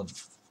all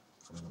of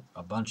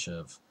a bunch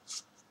of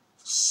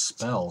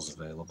spells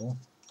available.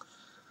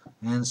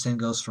 And the same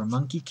goes for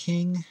Monkey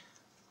King,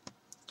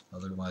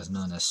 otherwise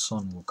known as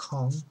Sun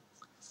Wukong.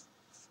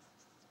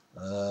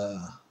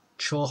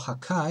 Cho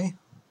Hakai,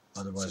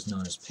 otherwise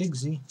known as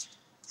Pigsy,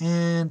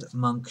 and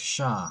Monk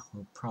Sha,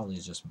 who probably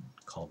is just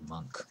called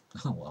Monk.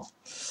 Oh well.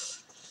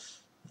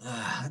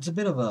 It's a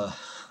bit of a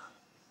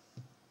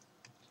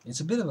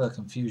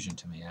confusion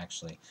to me,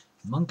 actually.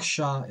 Monk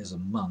Sha is a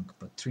monk,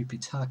 but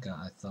Tripitaka,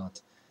 I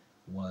thought,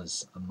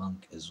 was a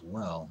monk as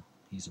well.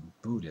 He's a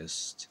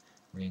Buddhist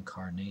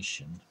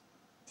reincarnation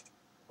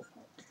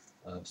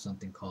of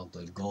something called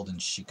the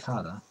Golden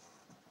Cicada.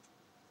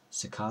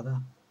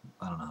 Cicada?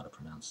 I don't know how to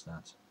pronounce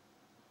that.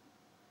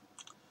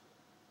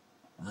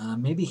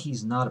 Maybe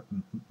he's not a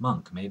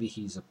monk. Maybe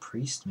he's a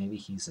priest. Maybe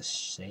he's a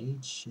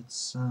sage.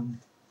 It's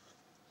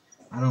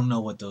I don't know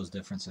what those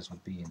differences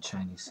would be in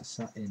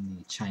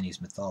the Chinese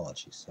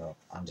mythology, so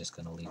I'm just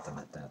going to leave them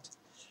at that.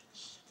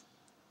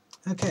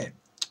 Okay,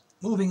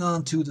 moving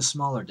on to the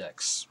smaller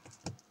decks.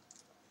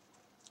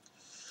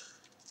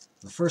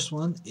 The first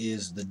one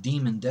is the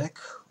Demon deck,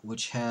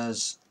 which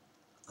has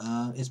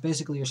it's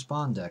basically your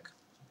spawn deck.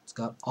 It's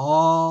got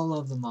all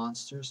of the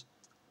monsters,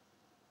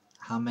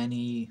 how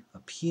many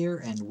appear,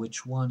 and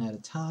which one at a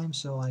time,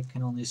 so I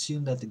can only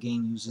assume that the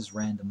game uses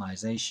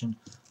randomization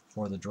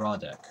for the draw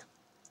deck.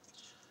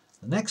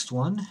 The next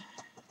one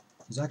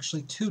is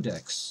actually two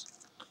decks.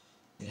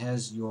 It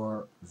has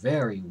your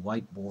very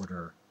white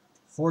border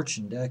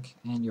Fortune deck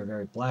and your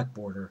very black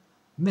border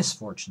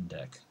Misfortune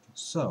deck.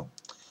 So,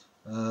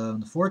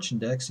 the Fortune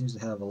deck seems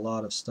to have a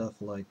lot of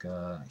stuff like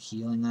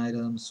healing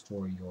items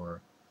for your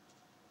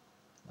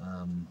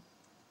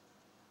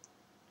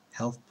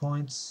health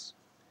points,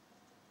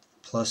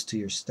 plus to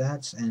your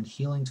stats, and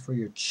healing for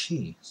your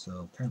chi.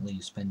 So apparently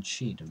you spend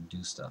chi to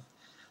do stuff.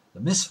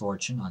 The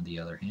Misfortune, on the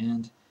other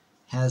hand,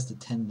 has the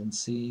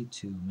tendency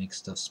to make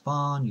stuff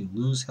spawn. You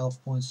lose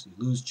health points, you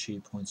lose chi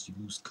points, you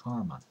lose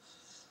karma.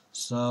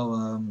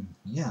 So,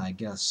 yeah, I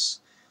guess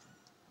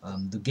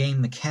the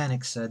game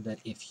mechanic said that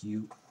if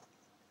you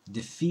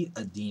defeat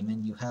a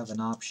demon, you have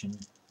an option.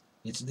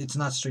 It's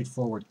not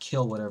straightforward,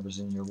 kill whatever's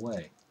in your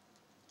way.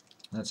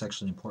 That's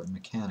actually an important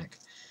mechanic.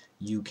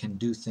 You can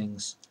do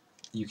things,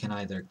 you can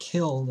either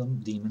kill the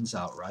demons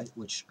outright,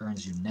 which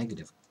earns you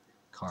negative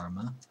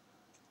karma,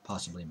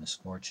 possibly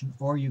misfortune,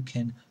 or you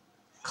can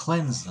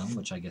cleanse them,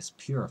 which I guess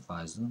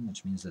purifies them,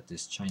 which means that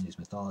this Chinese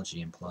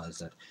mythology implies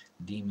that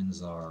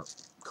demons are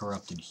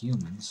corrupted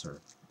humans or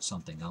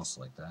something else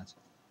like that.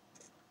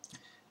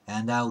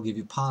 And that will give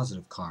you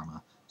positive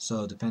karma.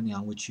 So depending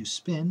on which you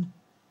spin,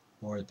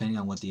 or depending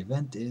on what the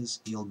event is,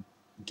 you'll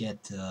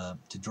get to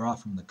draw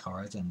from the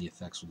cards and the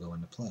effects will go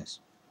into place.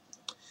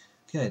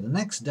 Okay, the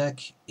next deck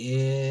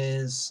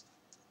is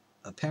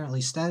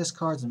apparently status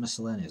cards and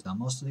miscellaneous. Now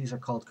most of these are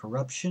called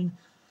corruption.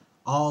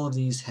 All of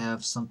these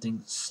have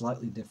something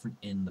slightly different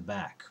in the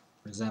back.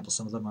 For example,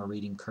 some of them are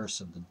reading Curse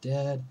of the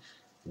Dead,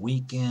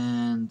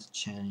 Weekend,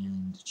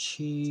 Chand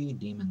Chi,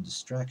 Demon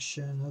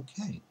Distraction,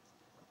 okay.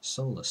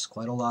 Solace,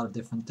 quite a lot of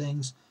different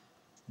things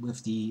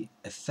with the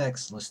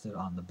effects listed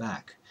on the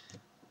back.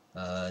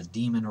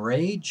 Demon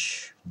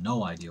Rage,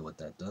 no idea what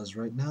that does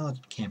right now.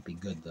 It can't be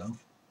good though.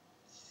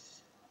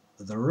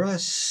 The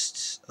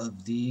rest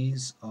of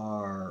these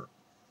are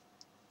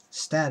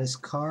status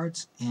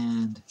cards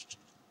and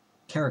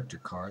character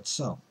cards.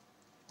 So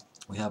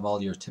we have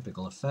all your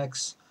typical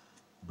effects: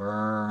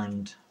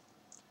 burned,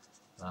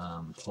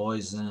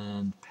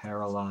 poisoned,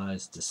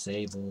 paralyzed,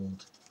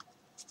 disabled,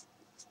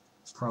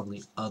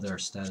 probably other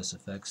status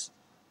effects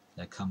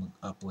that come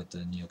up with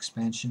the new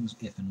expansions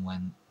if and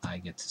when I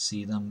get to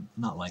see them.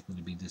 Not likely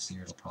to be this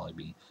year, it'll probably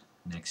be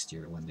next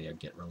year when they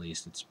get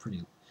released.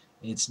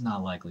 It's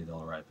not likely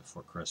they'll arrive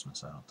before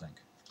Christmas, I don't think.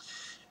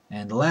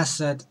 And the last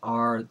set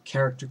are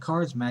character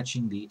cards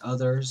matching the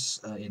others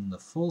in the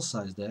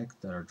full-size deck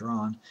that are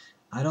drawn.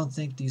 I don't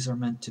think these are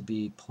meant to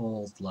be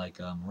pulled like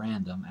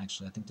random.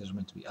 Actually, I think these are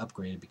meant to be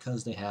upgraded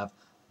because they have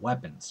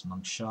weapons.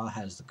 Monk Sha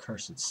has the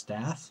Cursed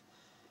Staff,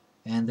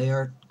 and they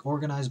are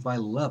organized by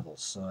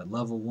levels. So at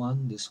level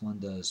 1,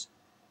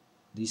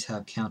 these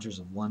have counters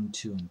of 1,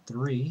 2, and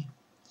 3,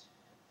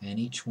 and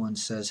each one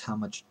says how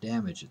much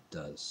damage it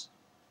does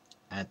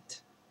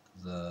at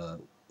the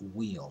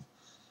wheel.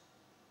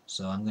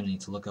 So I'm going to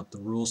need to look up the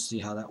rules to see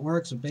how that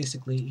works. But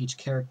basically, each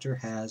character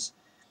has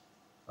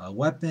a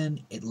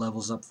weapon. It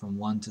levels up from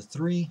 1 to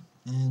 3,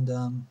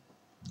 and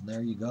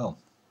there you go.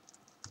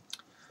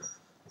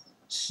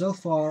 So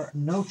far,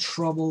 no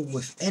trouble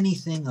with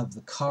anything of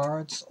the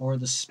cards or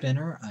the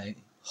spinner. I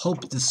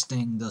hope this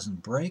thing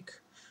doesn't break,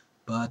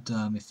 but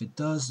if it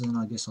does, then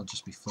I guess I'll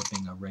just be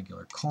flipping a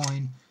regular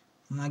coin.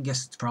 And I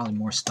guess it's probably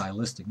more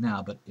stylistic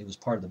now, but it was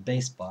part of the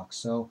base box,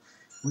 so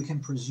we can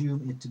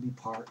presume it to be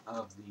part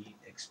of the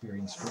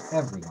experience for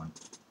everyone.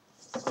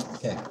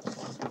 Okay,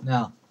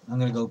 now I'm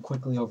going to go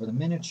quickly over the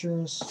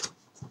miniatures.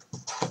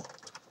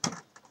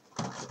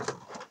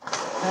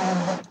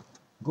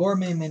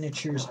 Gourmet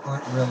miniatures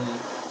aren't really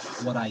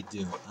what I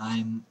do.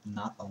 I'm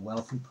not a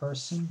wealthy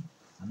person.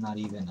 I'm not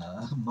even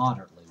a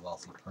moderately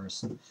wealthy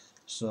person.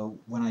 So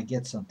when I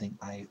get something,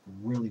 I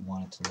really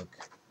want it to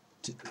look...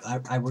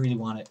 I really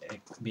want to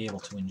be able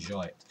to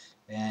enjoy it.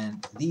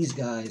 And these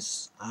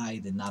guys, I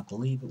did not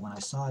believe it when I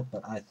saw it,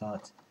 but I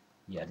thought,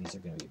 yeah, these are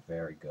going to be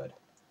very good.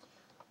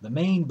 The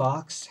main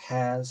box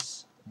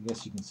has, I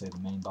guess you can say the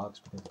main box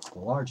because it's the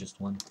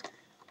largest one,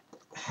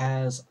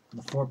 has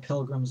the 4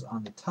 pilgrims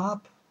on the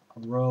top, a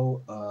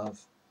row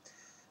of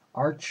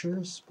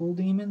archers, bull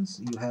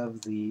demons. You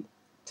have the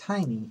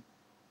tiny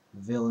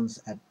villains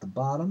at the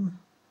bottom,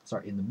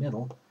 sorry, in the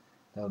middle.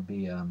 That would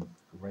be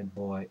Red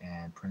Boy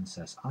and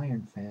Princess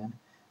Iron Fan.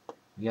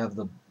 You have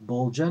the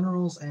bull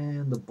generals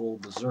and the bull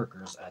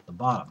berserkers at the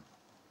bottom.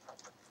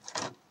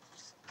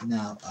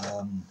 Now,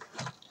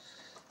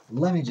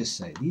 let me just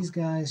say, these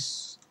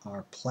guys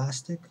are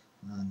plastic.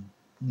 I'm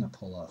going to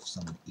pull off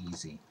someone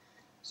easy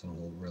so it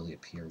will really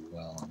appear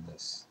well on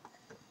this.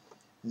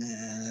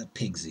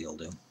 Pigsy will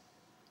do.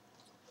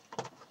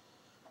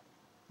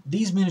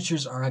 These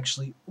miniatures are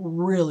actually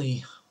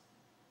really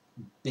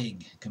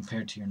big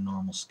compared to your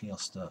normal scale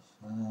stuff.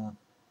 I'm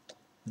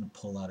going to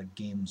pull out a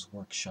Games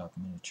Workshop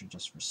miniature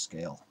just for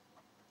scale.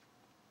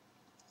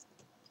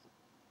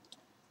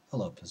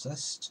 Hello,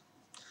 Possessed.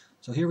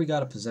 So here we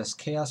got a Possessed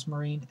Chaos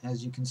Marine,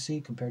 as you can see,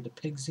 compared to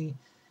Pigsy.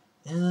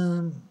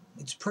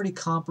 It's pretty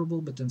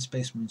comparable, but then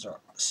Space Marines are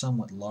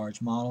somewhat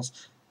large models.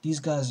 These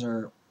guys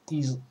are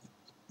easily...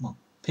 Well,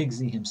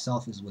 Pigsy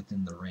himself is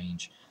within the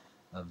range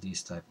of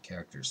these type of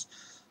characters.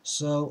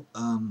 So,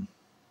 I'm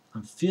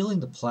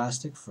feeling the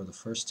plastic for the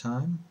first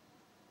time.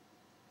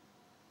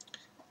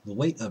 The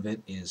weight of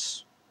it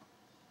is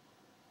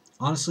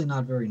honestly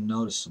not very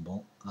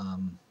noticeable.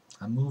 I'm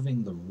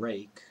moving the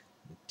rake.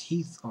 The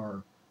teeth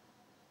are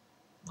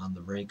on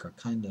the rake are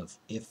kind of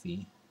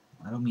iffy.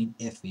 I don't mean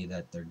iffy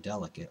that they're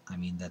delicate. I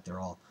mean that they're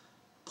all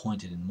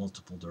pointed in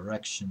multiple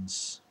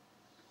directions.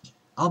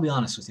 I'll be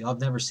honest with you, I've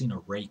never seen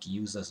a rake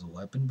used as a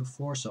weapon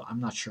before, so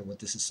I'm not sure what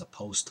this is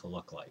supposed to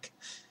look like.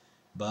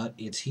 But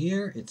it's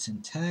here, it's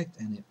intact,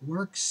 and it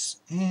works,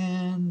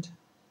 and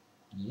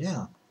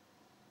yeah.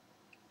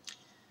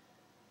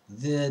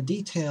 The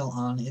detail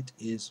on it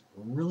is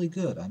really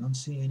good. I don't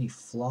see any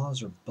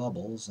flaws or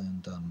bubbles,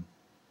 and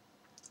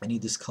any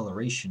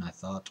discoloration, I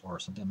thought, or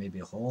something, maybe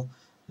a hole.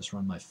 Just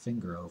run my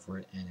finger over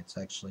it, and it's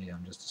actually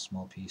just a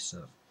small piece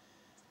of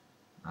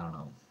I don't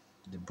know,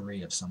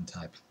 debris of some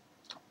type.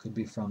 Could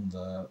be from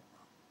the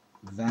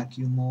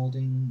vacuum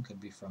molding, could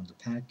be from the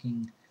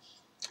packing,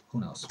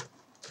 who knows.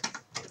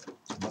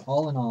 But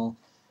all in all,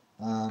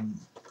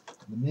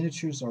 the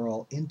miniatures are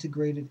all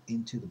integrated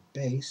into the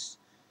base.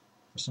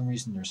 For some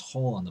reason there's a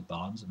hole on the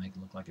bottoms that make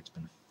it look like it's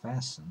been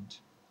fastened.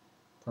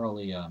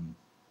 Probably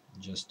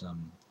just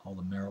all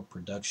the Mero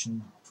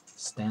production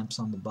stamps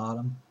on the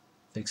bottom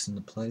fixed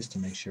into place to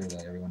make sure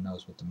that everyone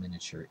knows what the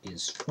miniature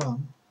is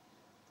from.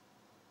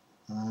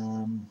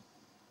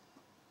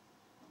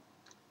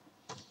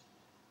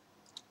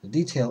 The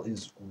detail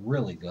is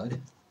really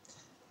good.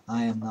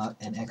 I am not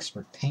an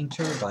expert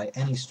painter by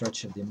any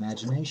stretch of the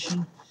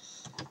imagination.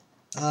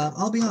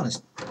 I'll be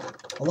honest,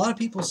 a lot of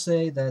people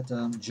say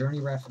that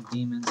Journey Wrath of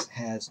Demons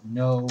has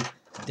no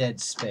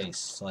dead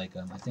space. Like,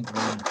 I think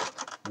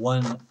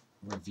one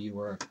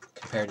reviewer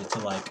compared it to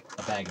like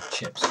a bag of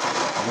chips.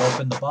 You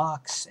open the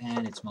box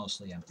and it's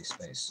mostly empty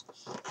space.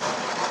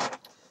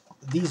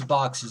 These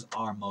boxes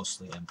are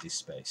mostly empty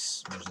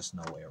space. There's just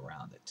no way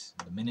around it.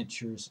 The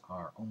miniatures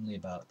are only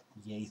about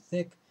yay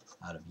thick,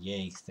 out of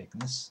yay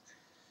thickness.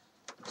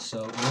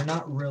 So you're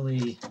not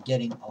really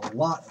getting a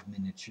lot of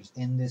miniatures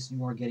in this.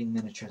 You are getting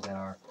miniatures that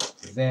are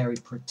very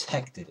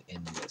protected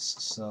in this.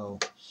 So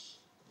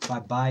if I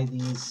buy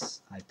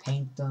these, I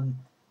paint them,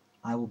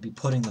 I will be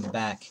putting them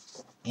back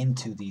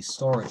into these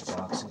storage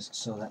boxes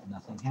so that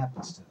nothing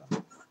happens to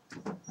them.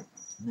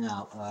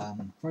 Now,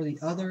 for the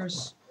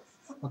others,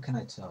 what can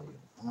I tell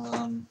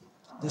you?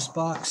 This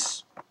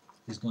box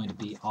is going to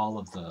be all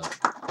of the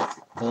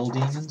Bull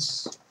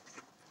Demons.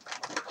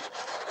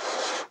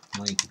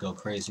 No need to go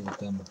crazy with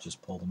them,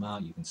 just pull them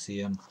out, you can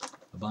see them.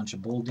 A bunch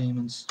of Bull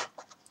Demons.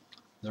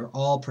 They're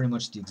all pretty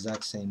much the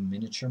exact same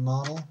miniature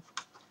model.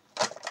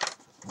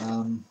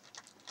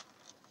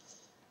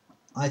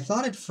 I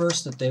thought at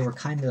first that they were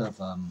kind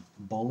of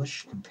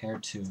bullish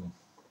compared to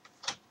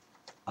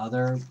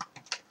other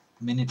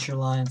miniature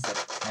lines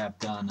that have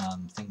done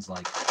things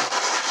like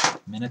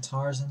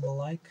Minotaurs and the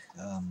like.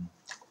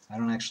 I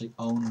don't actually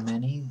own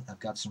many. I've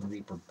got some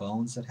Reaper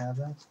Bones that have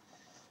that.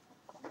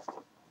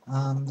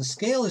 The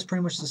scale is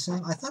pretty much the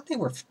same. I thought they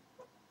were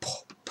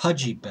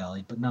pudgy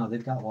belly, but no,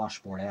 they've got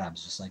washboard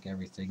abs just like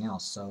everything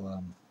else.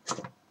 So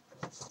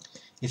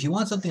if you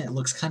want something that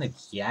looks kind of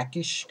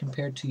yakkish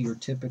compared to your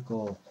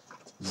typical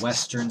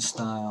Western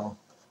style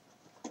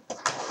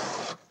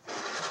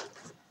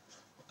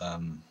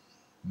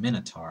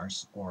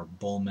Minotaurs or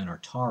Bullman or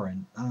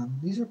Tauren,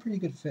 these are a pretty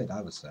good fit,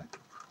 I would say.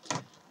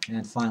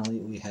 And finally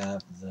we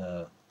have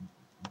the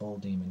Bull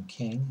Demon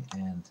King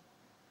and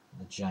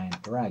the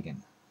Giant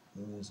Dragon.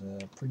 It was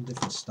a pretty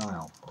different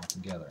style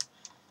altogether.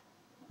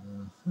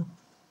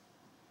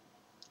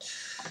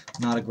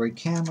 Not a great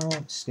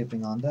camera,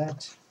 skipping on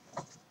that.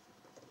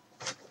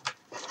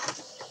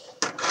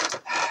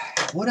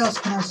 What else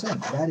can I say?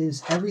 That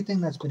is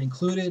everything that's been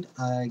included.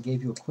 I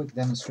gave you a quick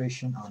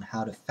demonstration on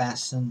how to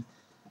fasten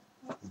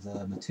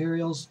the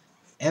materials.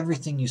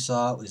 Everything you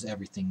saw is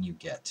everything you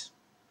get.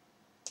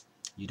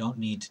 You don't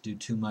need to do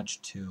too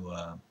much to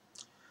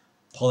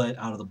pull it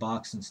out of the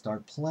box and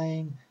start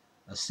playing.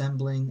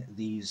 Assembling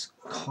these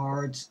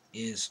cards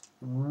is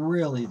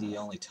really the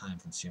only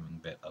time-consuming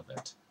bit of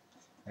it.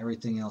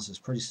 Everything else is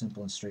pretty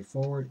simple and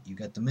straightforward. You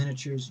get the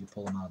miniatures, you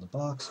pull them out of the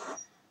box.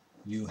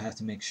 You have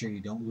to make sure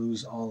you don't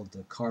lose all of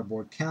the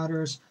cardboard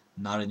counters.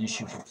 Not an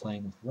issue for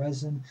playing with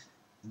resin.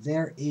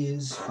 There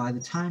is, by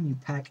the time you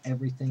pack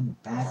everything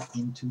back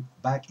into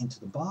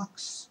the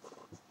box,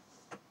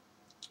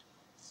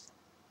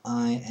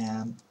 I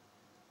am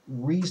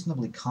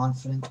reasonably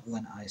confident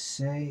when I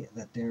say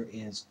that there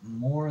is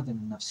more than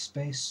enough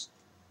space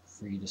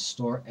for you to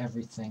store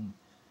everything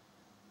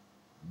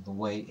the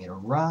way it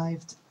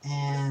arrived,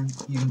 and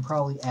you can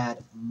probably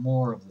add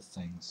more of the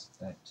things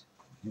that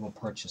you will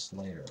purchase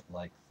later,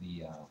 like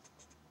the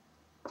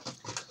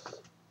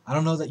I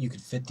don't know that you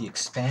could fit the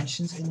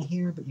expansions in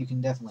here, but you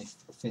can definitely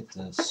fit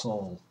the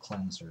soul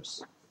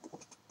cleansers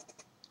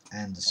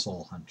and the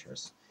soul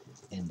hunters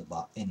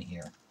in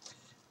here.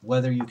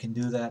 Whether you can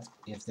do that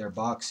if their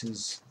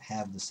boxes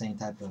have the same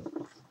type of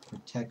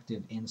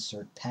protective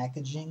insert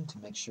packaging to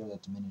make sure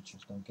that the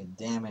miniatures don't get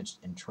damaged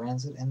in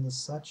transit and the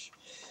such,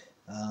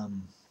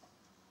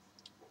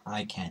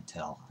 I can't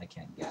tell. I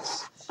can't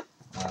guess.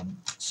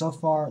 So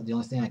far, the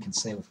only thing I can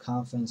say with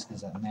confidence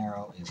is that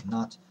Mero is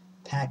not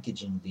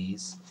packaging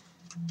these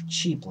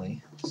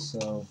cheaply,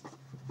 so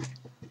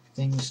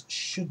things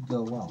should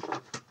go well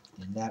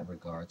in that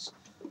regards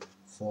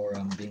for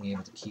being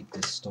able to keep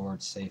this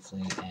stored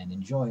safely and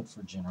enjoy it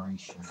for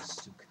generations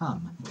to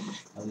come.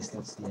 At least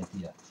that's the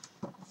idea.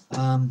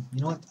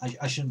 You know what?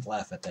 I shouldn't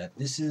laugh at that.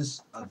 This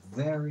is a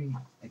very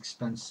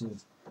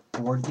expensive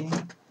board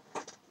game.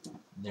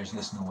 There's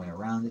just no way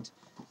around it.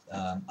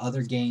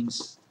 Other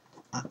games,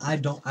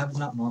 I'm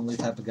not normally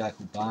the type of guy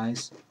who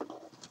buys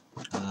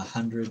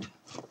 $100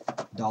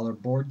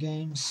 board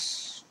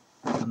games.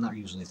 I'm not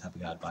usually the type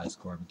of guy who buys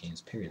board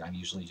games, period. I'm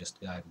usually just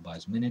the guy who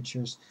buys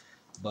miniatures.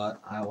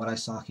 But what I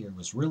saw here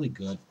was really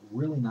good,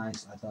 really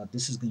nice. I thought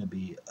this is going to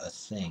be a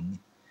thing.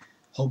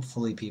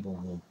 hopefully people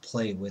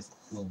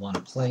will want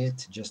to play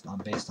it just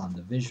based on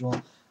the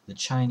visual. The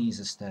Chinese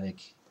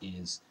aesthetic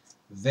is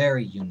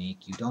very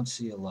unique. You don't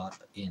see a lot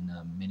in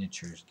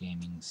miniatures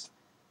gamings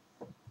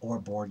or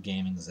board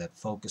gamings that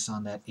focus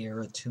on that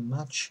era too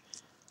much.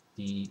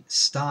 The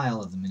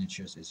style of the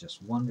miniatures is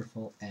just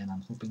wonderful, and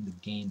I'm hoping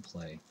the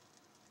gameplay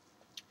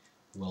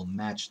will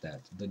match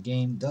that. The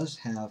game does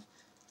have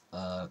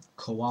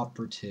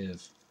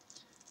cooperative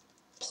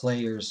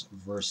players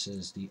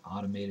versus the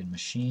automated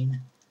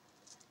machine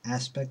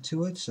aspect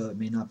to it, so it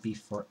may not be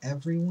for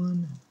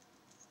everyone.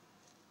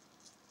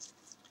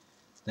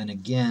 Then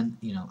again,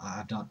 you know,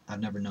 I've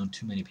never known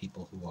too many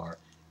people who are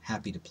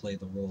happy to play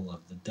the role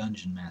of the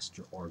dungeon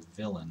master or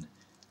villain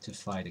to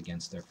fight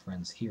against their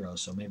friend's hero,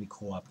 so maybe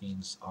co-op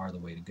games are the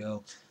way to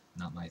go.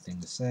 Not my thing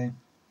to say.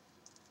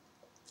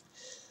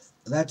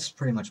 That's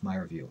pretty much my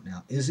review.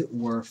 Now, is it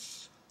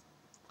worth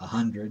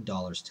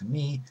 $100 to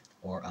me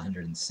or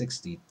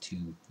 $160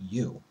 to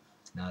you?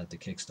 Now that the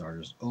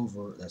Kickstarter's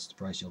over, that's the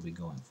price you'll be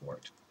going for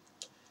it.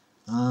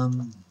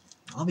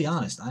 I'll be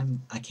honest,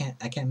 I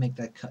can't make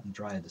that cut and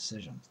dry a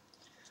decision.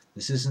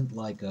 This isn't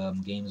like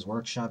Games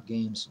Workshop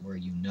games where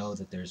you know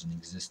that there's an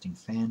existing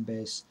fan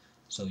base,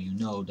 so you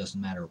know it doesn't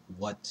matter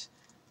what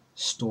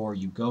store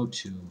you go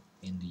to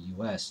in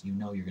the US, you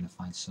know you're going to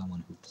find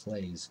someone who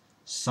plays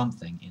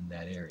something in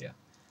that area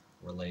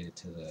related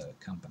to the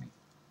company.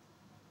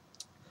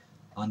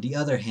 On the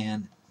other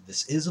hand,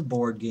 this is a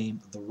board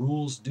game. The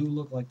rules do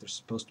look like they're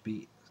supposed to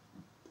be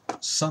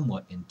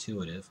somewhat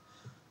intuitive,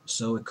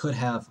 so it could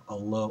have a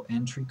low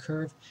entry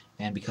curve,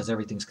 and because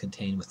everything's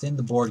contained within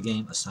the board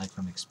game, aside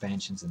from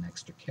expansions and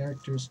extra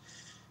characters,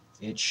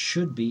 it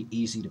should be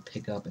easy to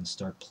pick up and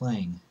start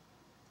playing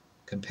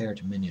compared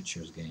to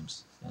miniatures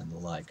games and the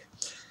like.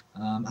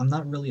 I'm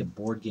not really a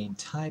board game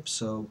type,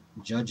 so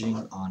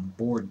judging on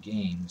board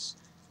games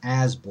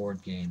as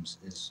board games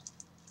is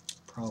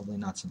probably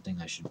not something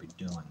I should be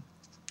doing.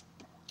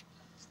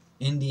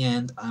 In the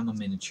end, I'm a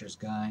miniatures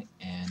guy,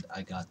 and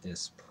I got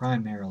this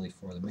primarily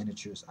for the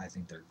miniatures. I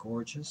think they're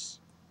gorgeous.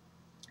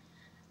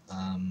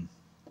 I'm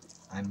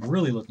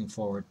really looking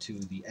forward to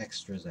the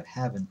extras that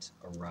haven't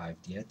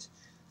arrived yet.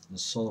 The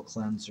Soul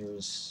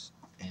Cleansers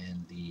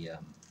and the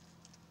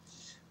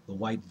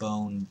White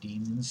Bone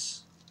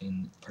Demons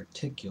in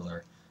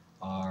particular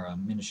are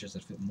miniatures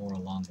that fit more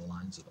along the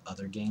lines of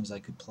other games I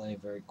could play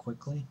very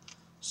quickly.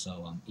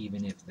 So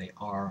even if they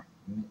are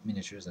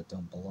miniatures that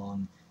don't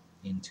belong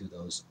into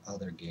those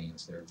other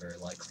games, they're very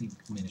likely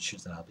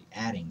miniatures that I'll be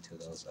adding to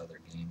those other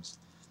games,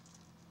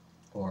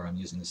 or I'm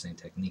using the same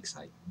techniques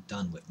I've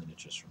done with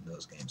miniatures from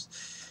those games.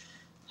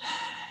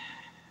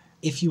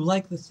 If you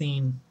like the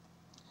theme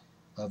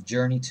of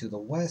Journey to the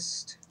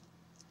West,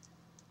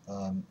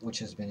 which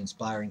has been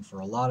inspiring for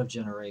a lot of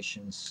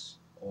generations,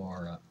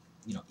 or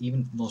you know,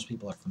 even most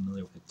people are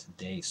familiar with it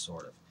today,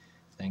 sort of,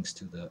 thanks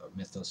to the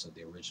mythos of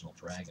the original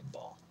Dragon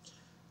Ball.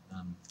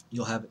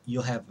 You'll have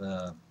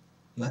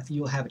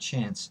a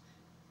chance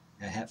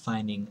at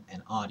finding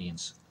an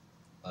audience,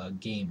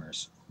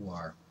 gamers who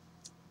are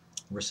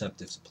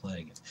receptive to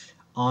playing it.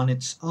 On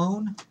its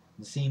own,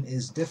 the theme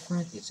is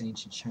different. It's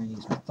ancient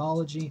Chinese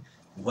mythology.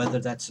 Whether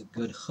that's a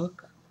good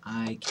hook,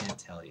 I can't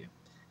tell you.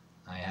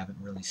 I haven't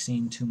really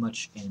seen too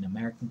much in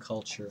American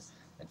culture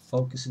that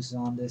focuses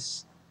on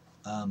this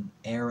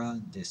era,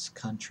 this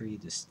country,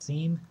 this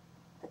theme.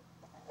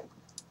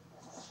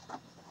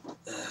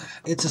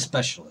 It's a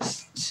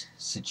specialist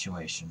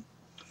situation.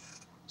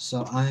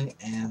 So I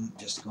am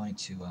just going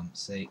to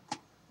say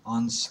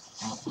on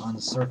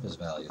the surface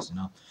values, you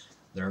know,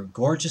 they're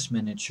gorgeous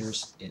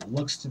miniatures. It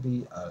looks to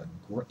be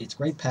it's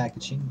great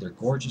packaging. They're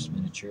gorgeous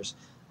miniatures.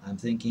 I'm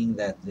thinking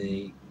that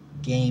the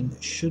game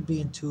should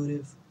be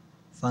intuitive,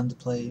 fun to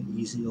play,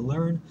 easy to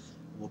learn.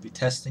 We'll be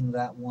testing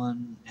that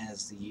one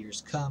as the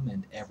years come,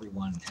 and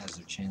everyone has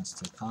their chance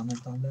to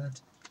comment on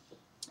that.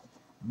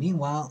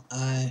 Meanwhile,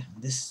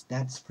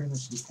 that's pretty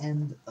much the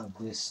end of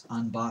this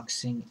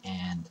unboxing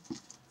and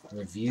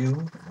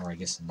review, or I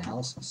guess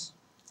analysis.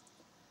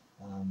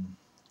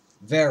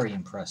 Very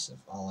impressive,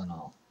 all in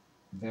all.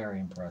 Very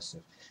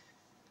impressive.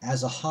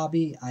 As a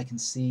hobby, I can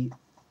see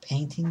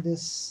painting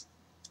this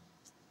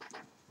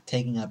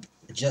taking up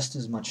just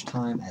as much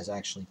time as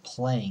actually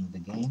playing the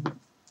game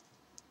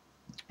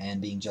and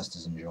being just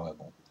as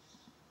enjoyable.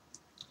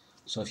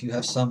 So if you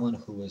have someone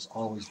who has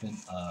always been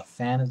a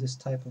fan of this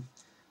type of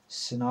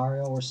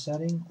scenario or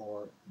setting,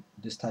 or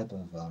this type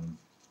of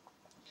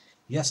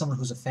you have someone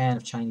who's a fan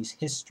of Chinese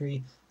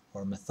history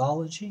or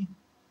mythology,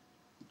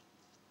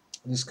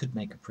 this could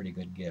make a pretty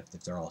good gift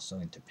if they're also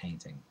into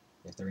painting.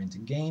 If they're into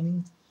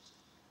gaming,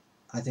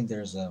 I think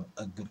there's a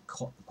good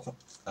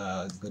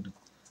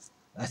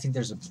I think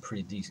there's a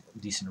pretty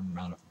decent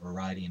amount of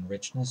variety and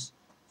richness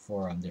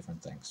for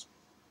different things.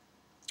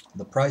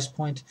 The price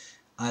point,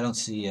 I don't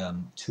see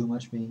too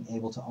much being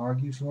able to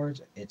argue for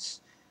it.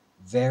 It's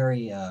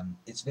very I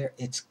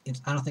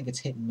don't think it's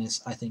hit and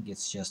miss. I think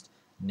it's just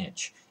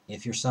niche.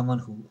 If you're someone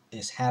who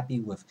is happy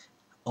with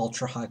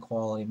ultra high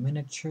quality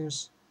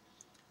miniatures,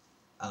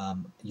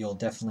 you'll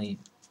definitely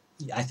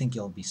I think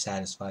you'll be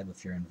satisfied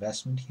with your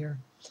investment here.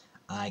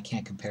 I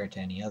can't compare it to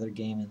any other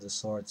game of the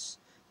sorts.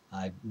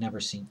 I've never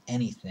seen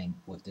anything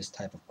with this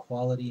type of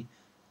quality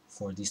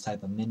for these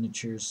type of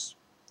miniatures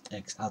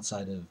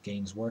outside of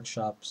Games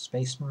Workshop,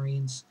 Space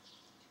Marines,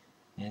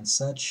 and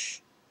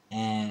such,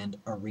 and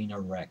Arena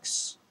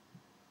Rex,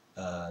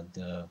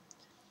 the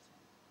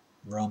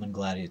Roman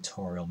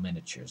gladiatorial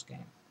miniatures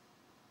game.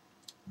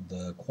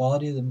 The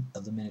quality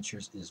of the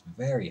miniatures is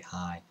very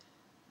high.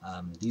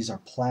 These are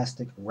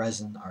plastic.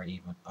 Resin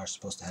are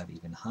supposed to have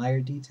even higher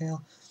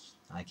detail.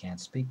 I can't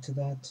speak to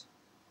that.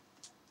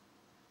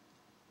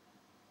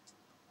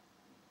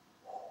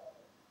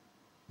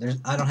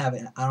 I don't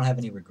have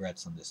any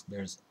regrets on this.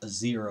 There's a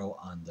 0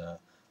 on the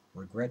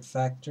regret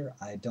factor.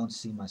 I don't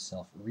see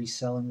myself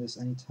reselling this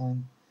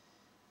anytime.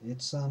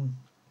 It's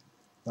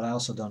but I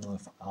also don't know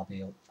if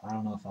I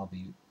don't know if I'll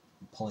be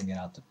pulling it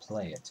out to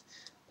play it.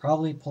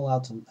 Probably pull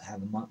out to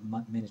have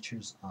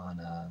miniatures on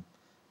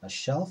a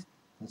shelf.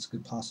 That's a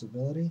good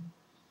possibility.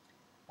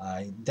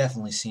 I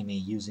definitely see me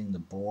using the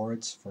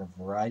boards for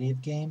a variety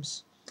of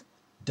games.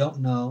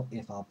 Don't know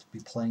if I'll be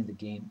playing the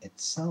game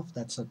itself.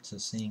 That's up to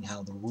seeing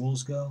how the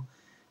rules go.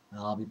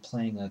 I'll be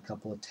playing a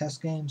couple of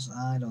test games.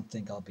 I don't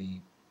think I'll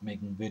be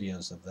making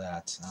videos of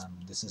that.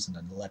 This isn't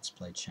a Let's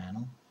Play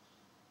channel.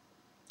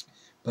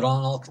 But all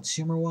in all,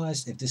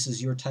 consumer-wise, if this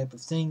is your type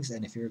of things,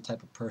 and if you're a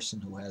type of person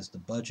who has the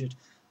budget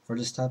for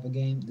this type of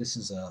game, this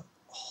is a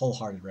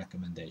wholehearted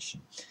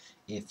recommendation.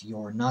 If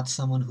you're not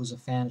someone who's a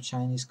fan of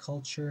Chinese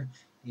culture,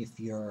 if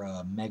you're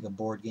a mega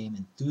board game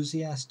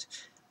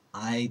enthusiast,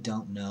 I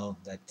don't know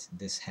that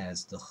this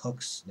has the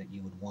hooks that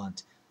you would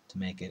want to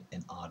make it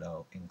an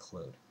auto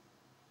include.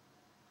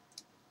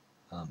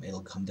 It'll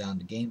come down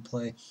to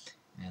gameplay,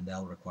 and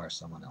that'll require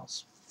someone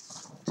else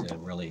to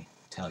really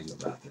tell you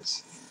about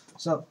this.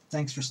 So,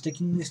 thanks for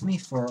sticking with me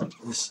for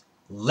this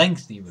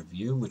lengthy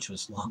review, which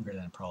was longer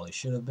than it probably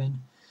should have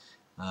been.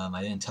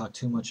 I didn't talk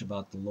too much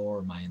about the lore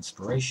or my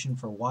inspiration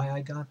for why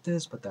I got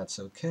this, but that's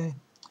okay.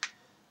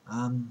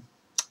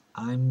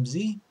 I'm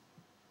Z,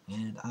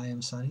 and I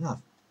am signing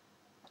off.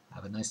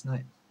 Have a nice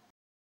night.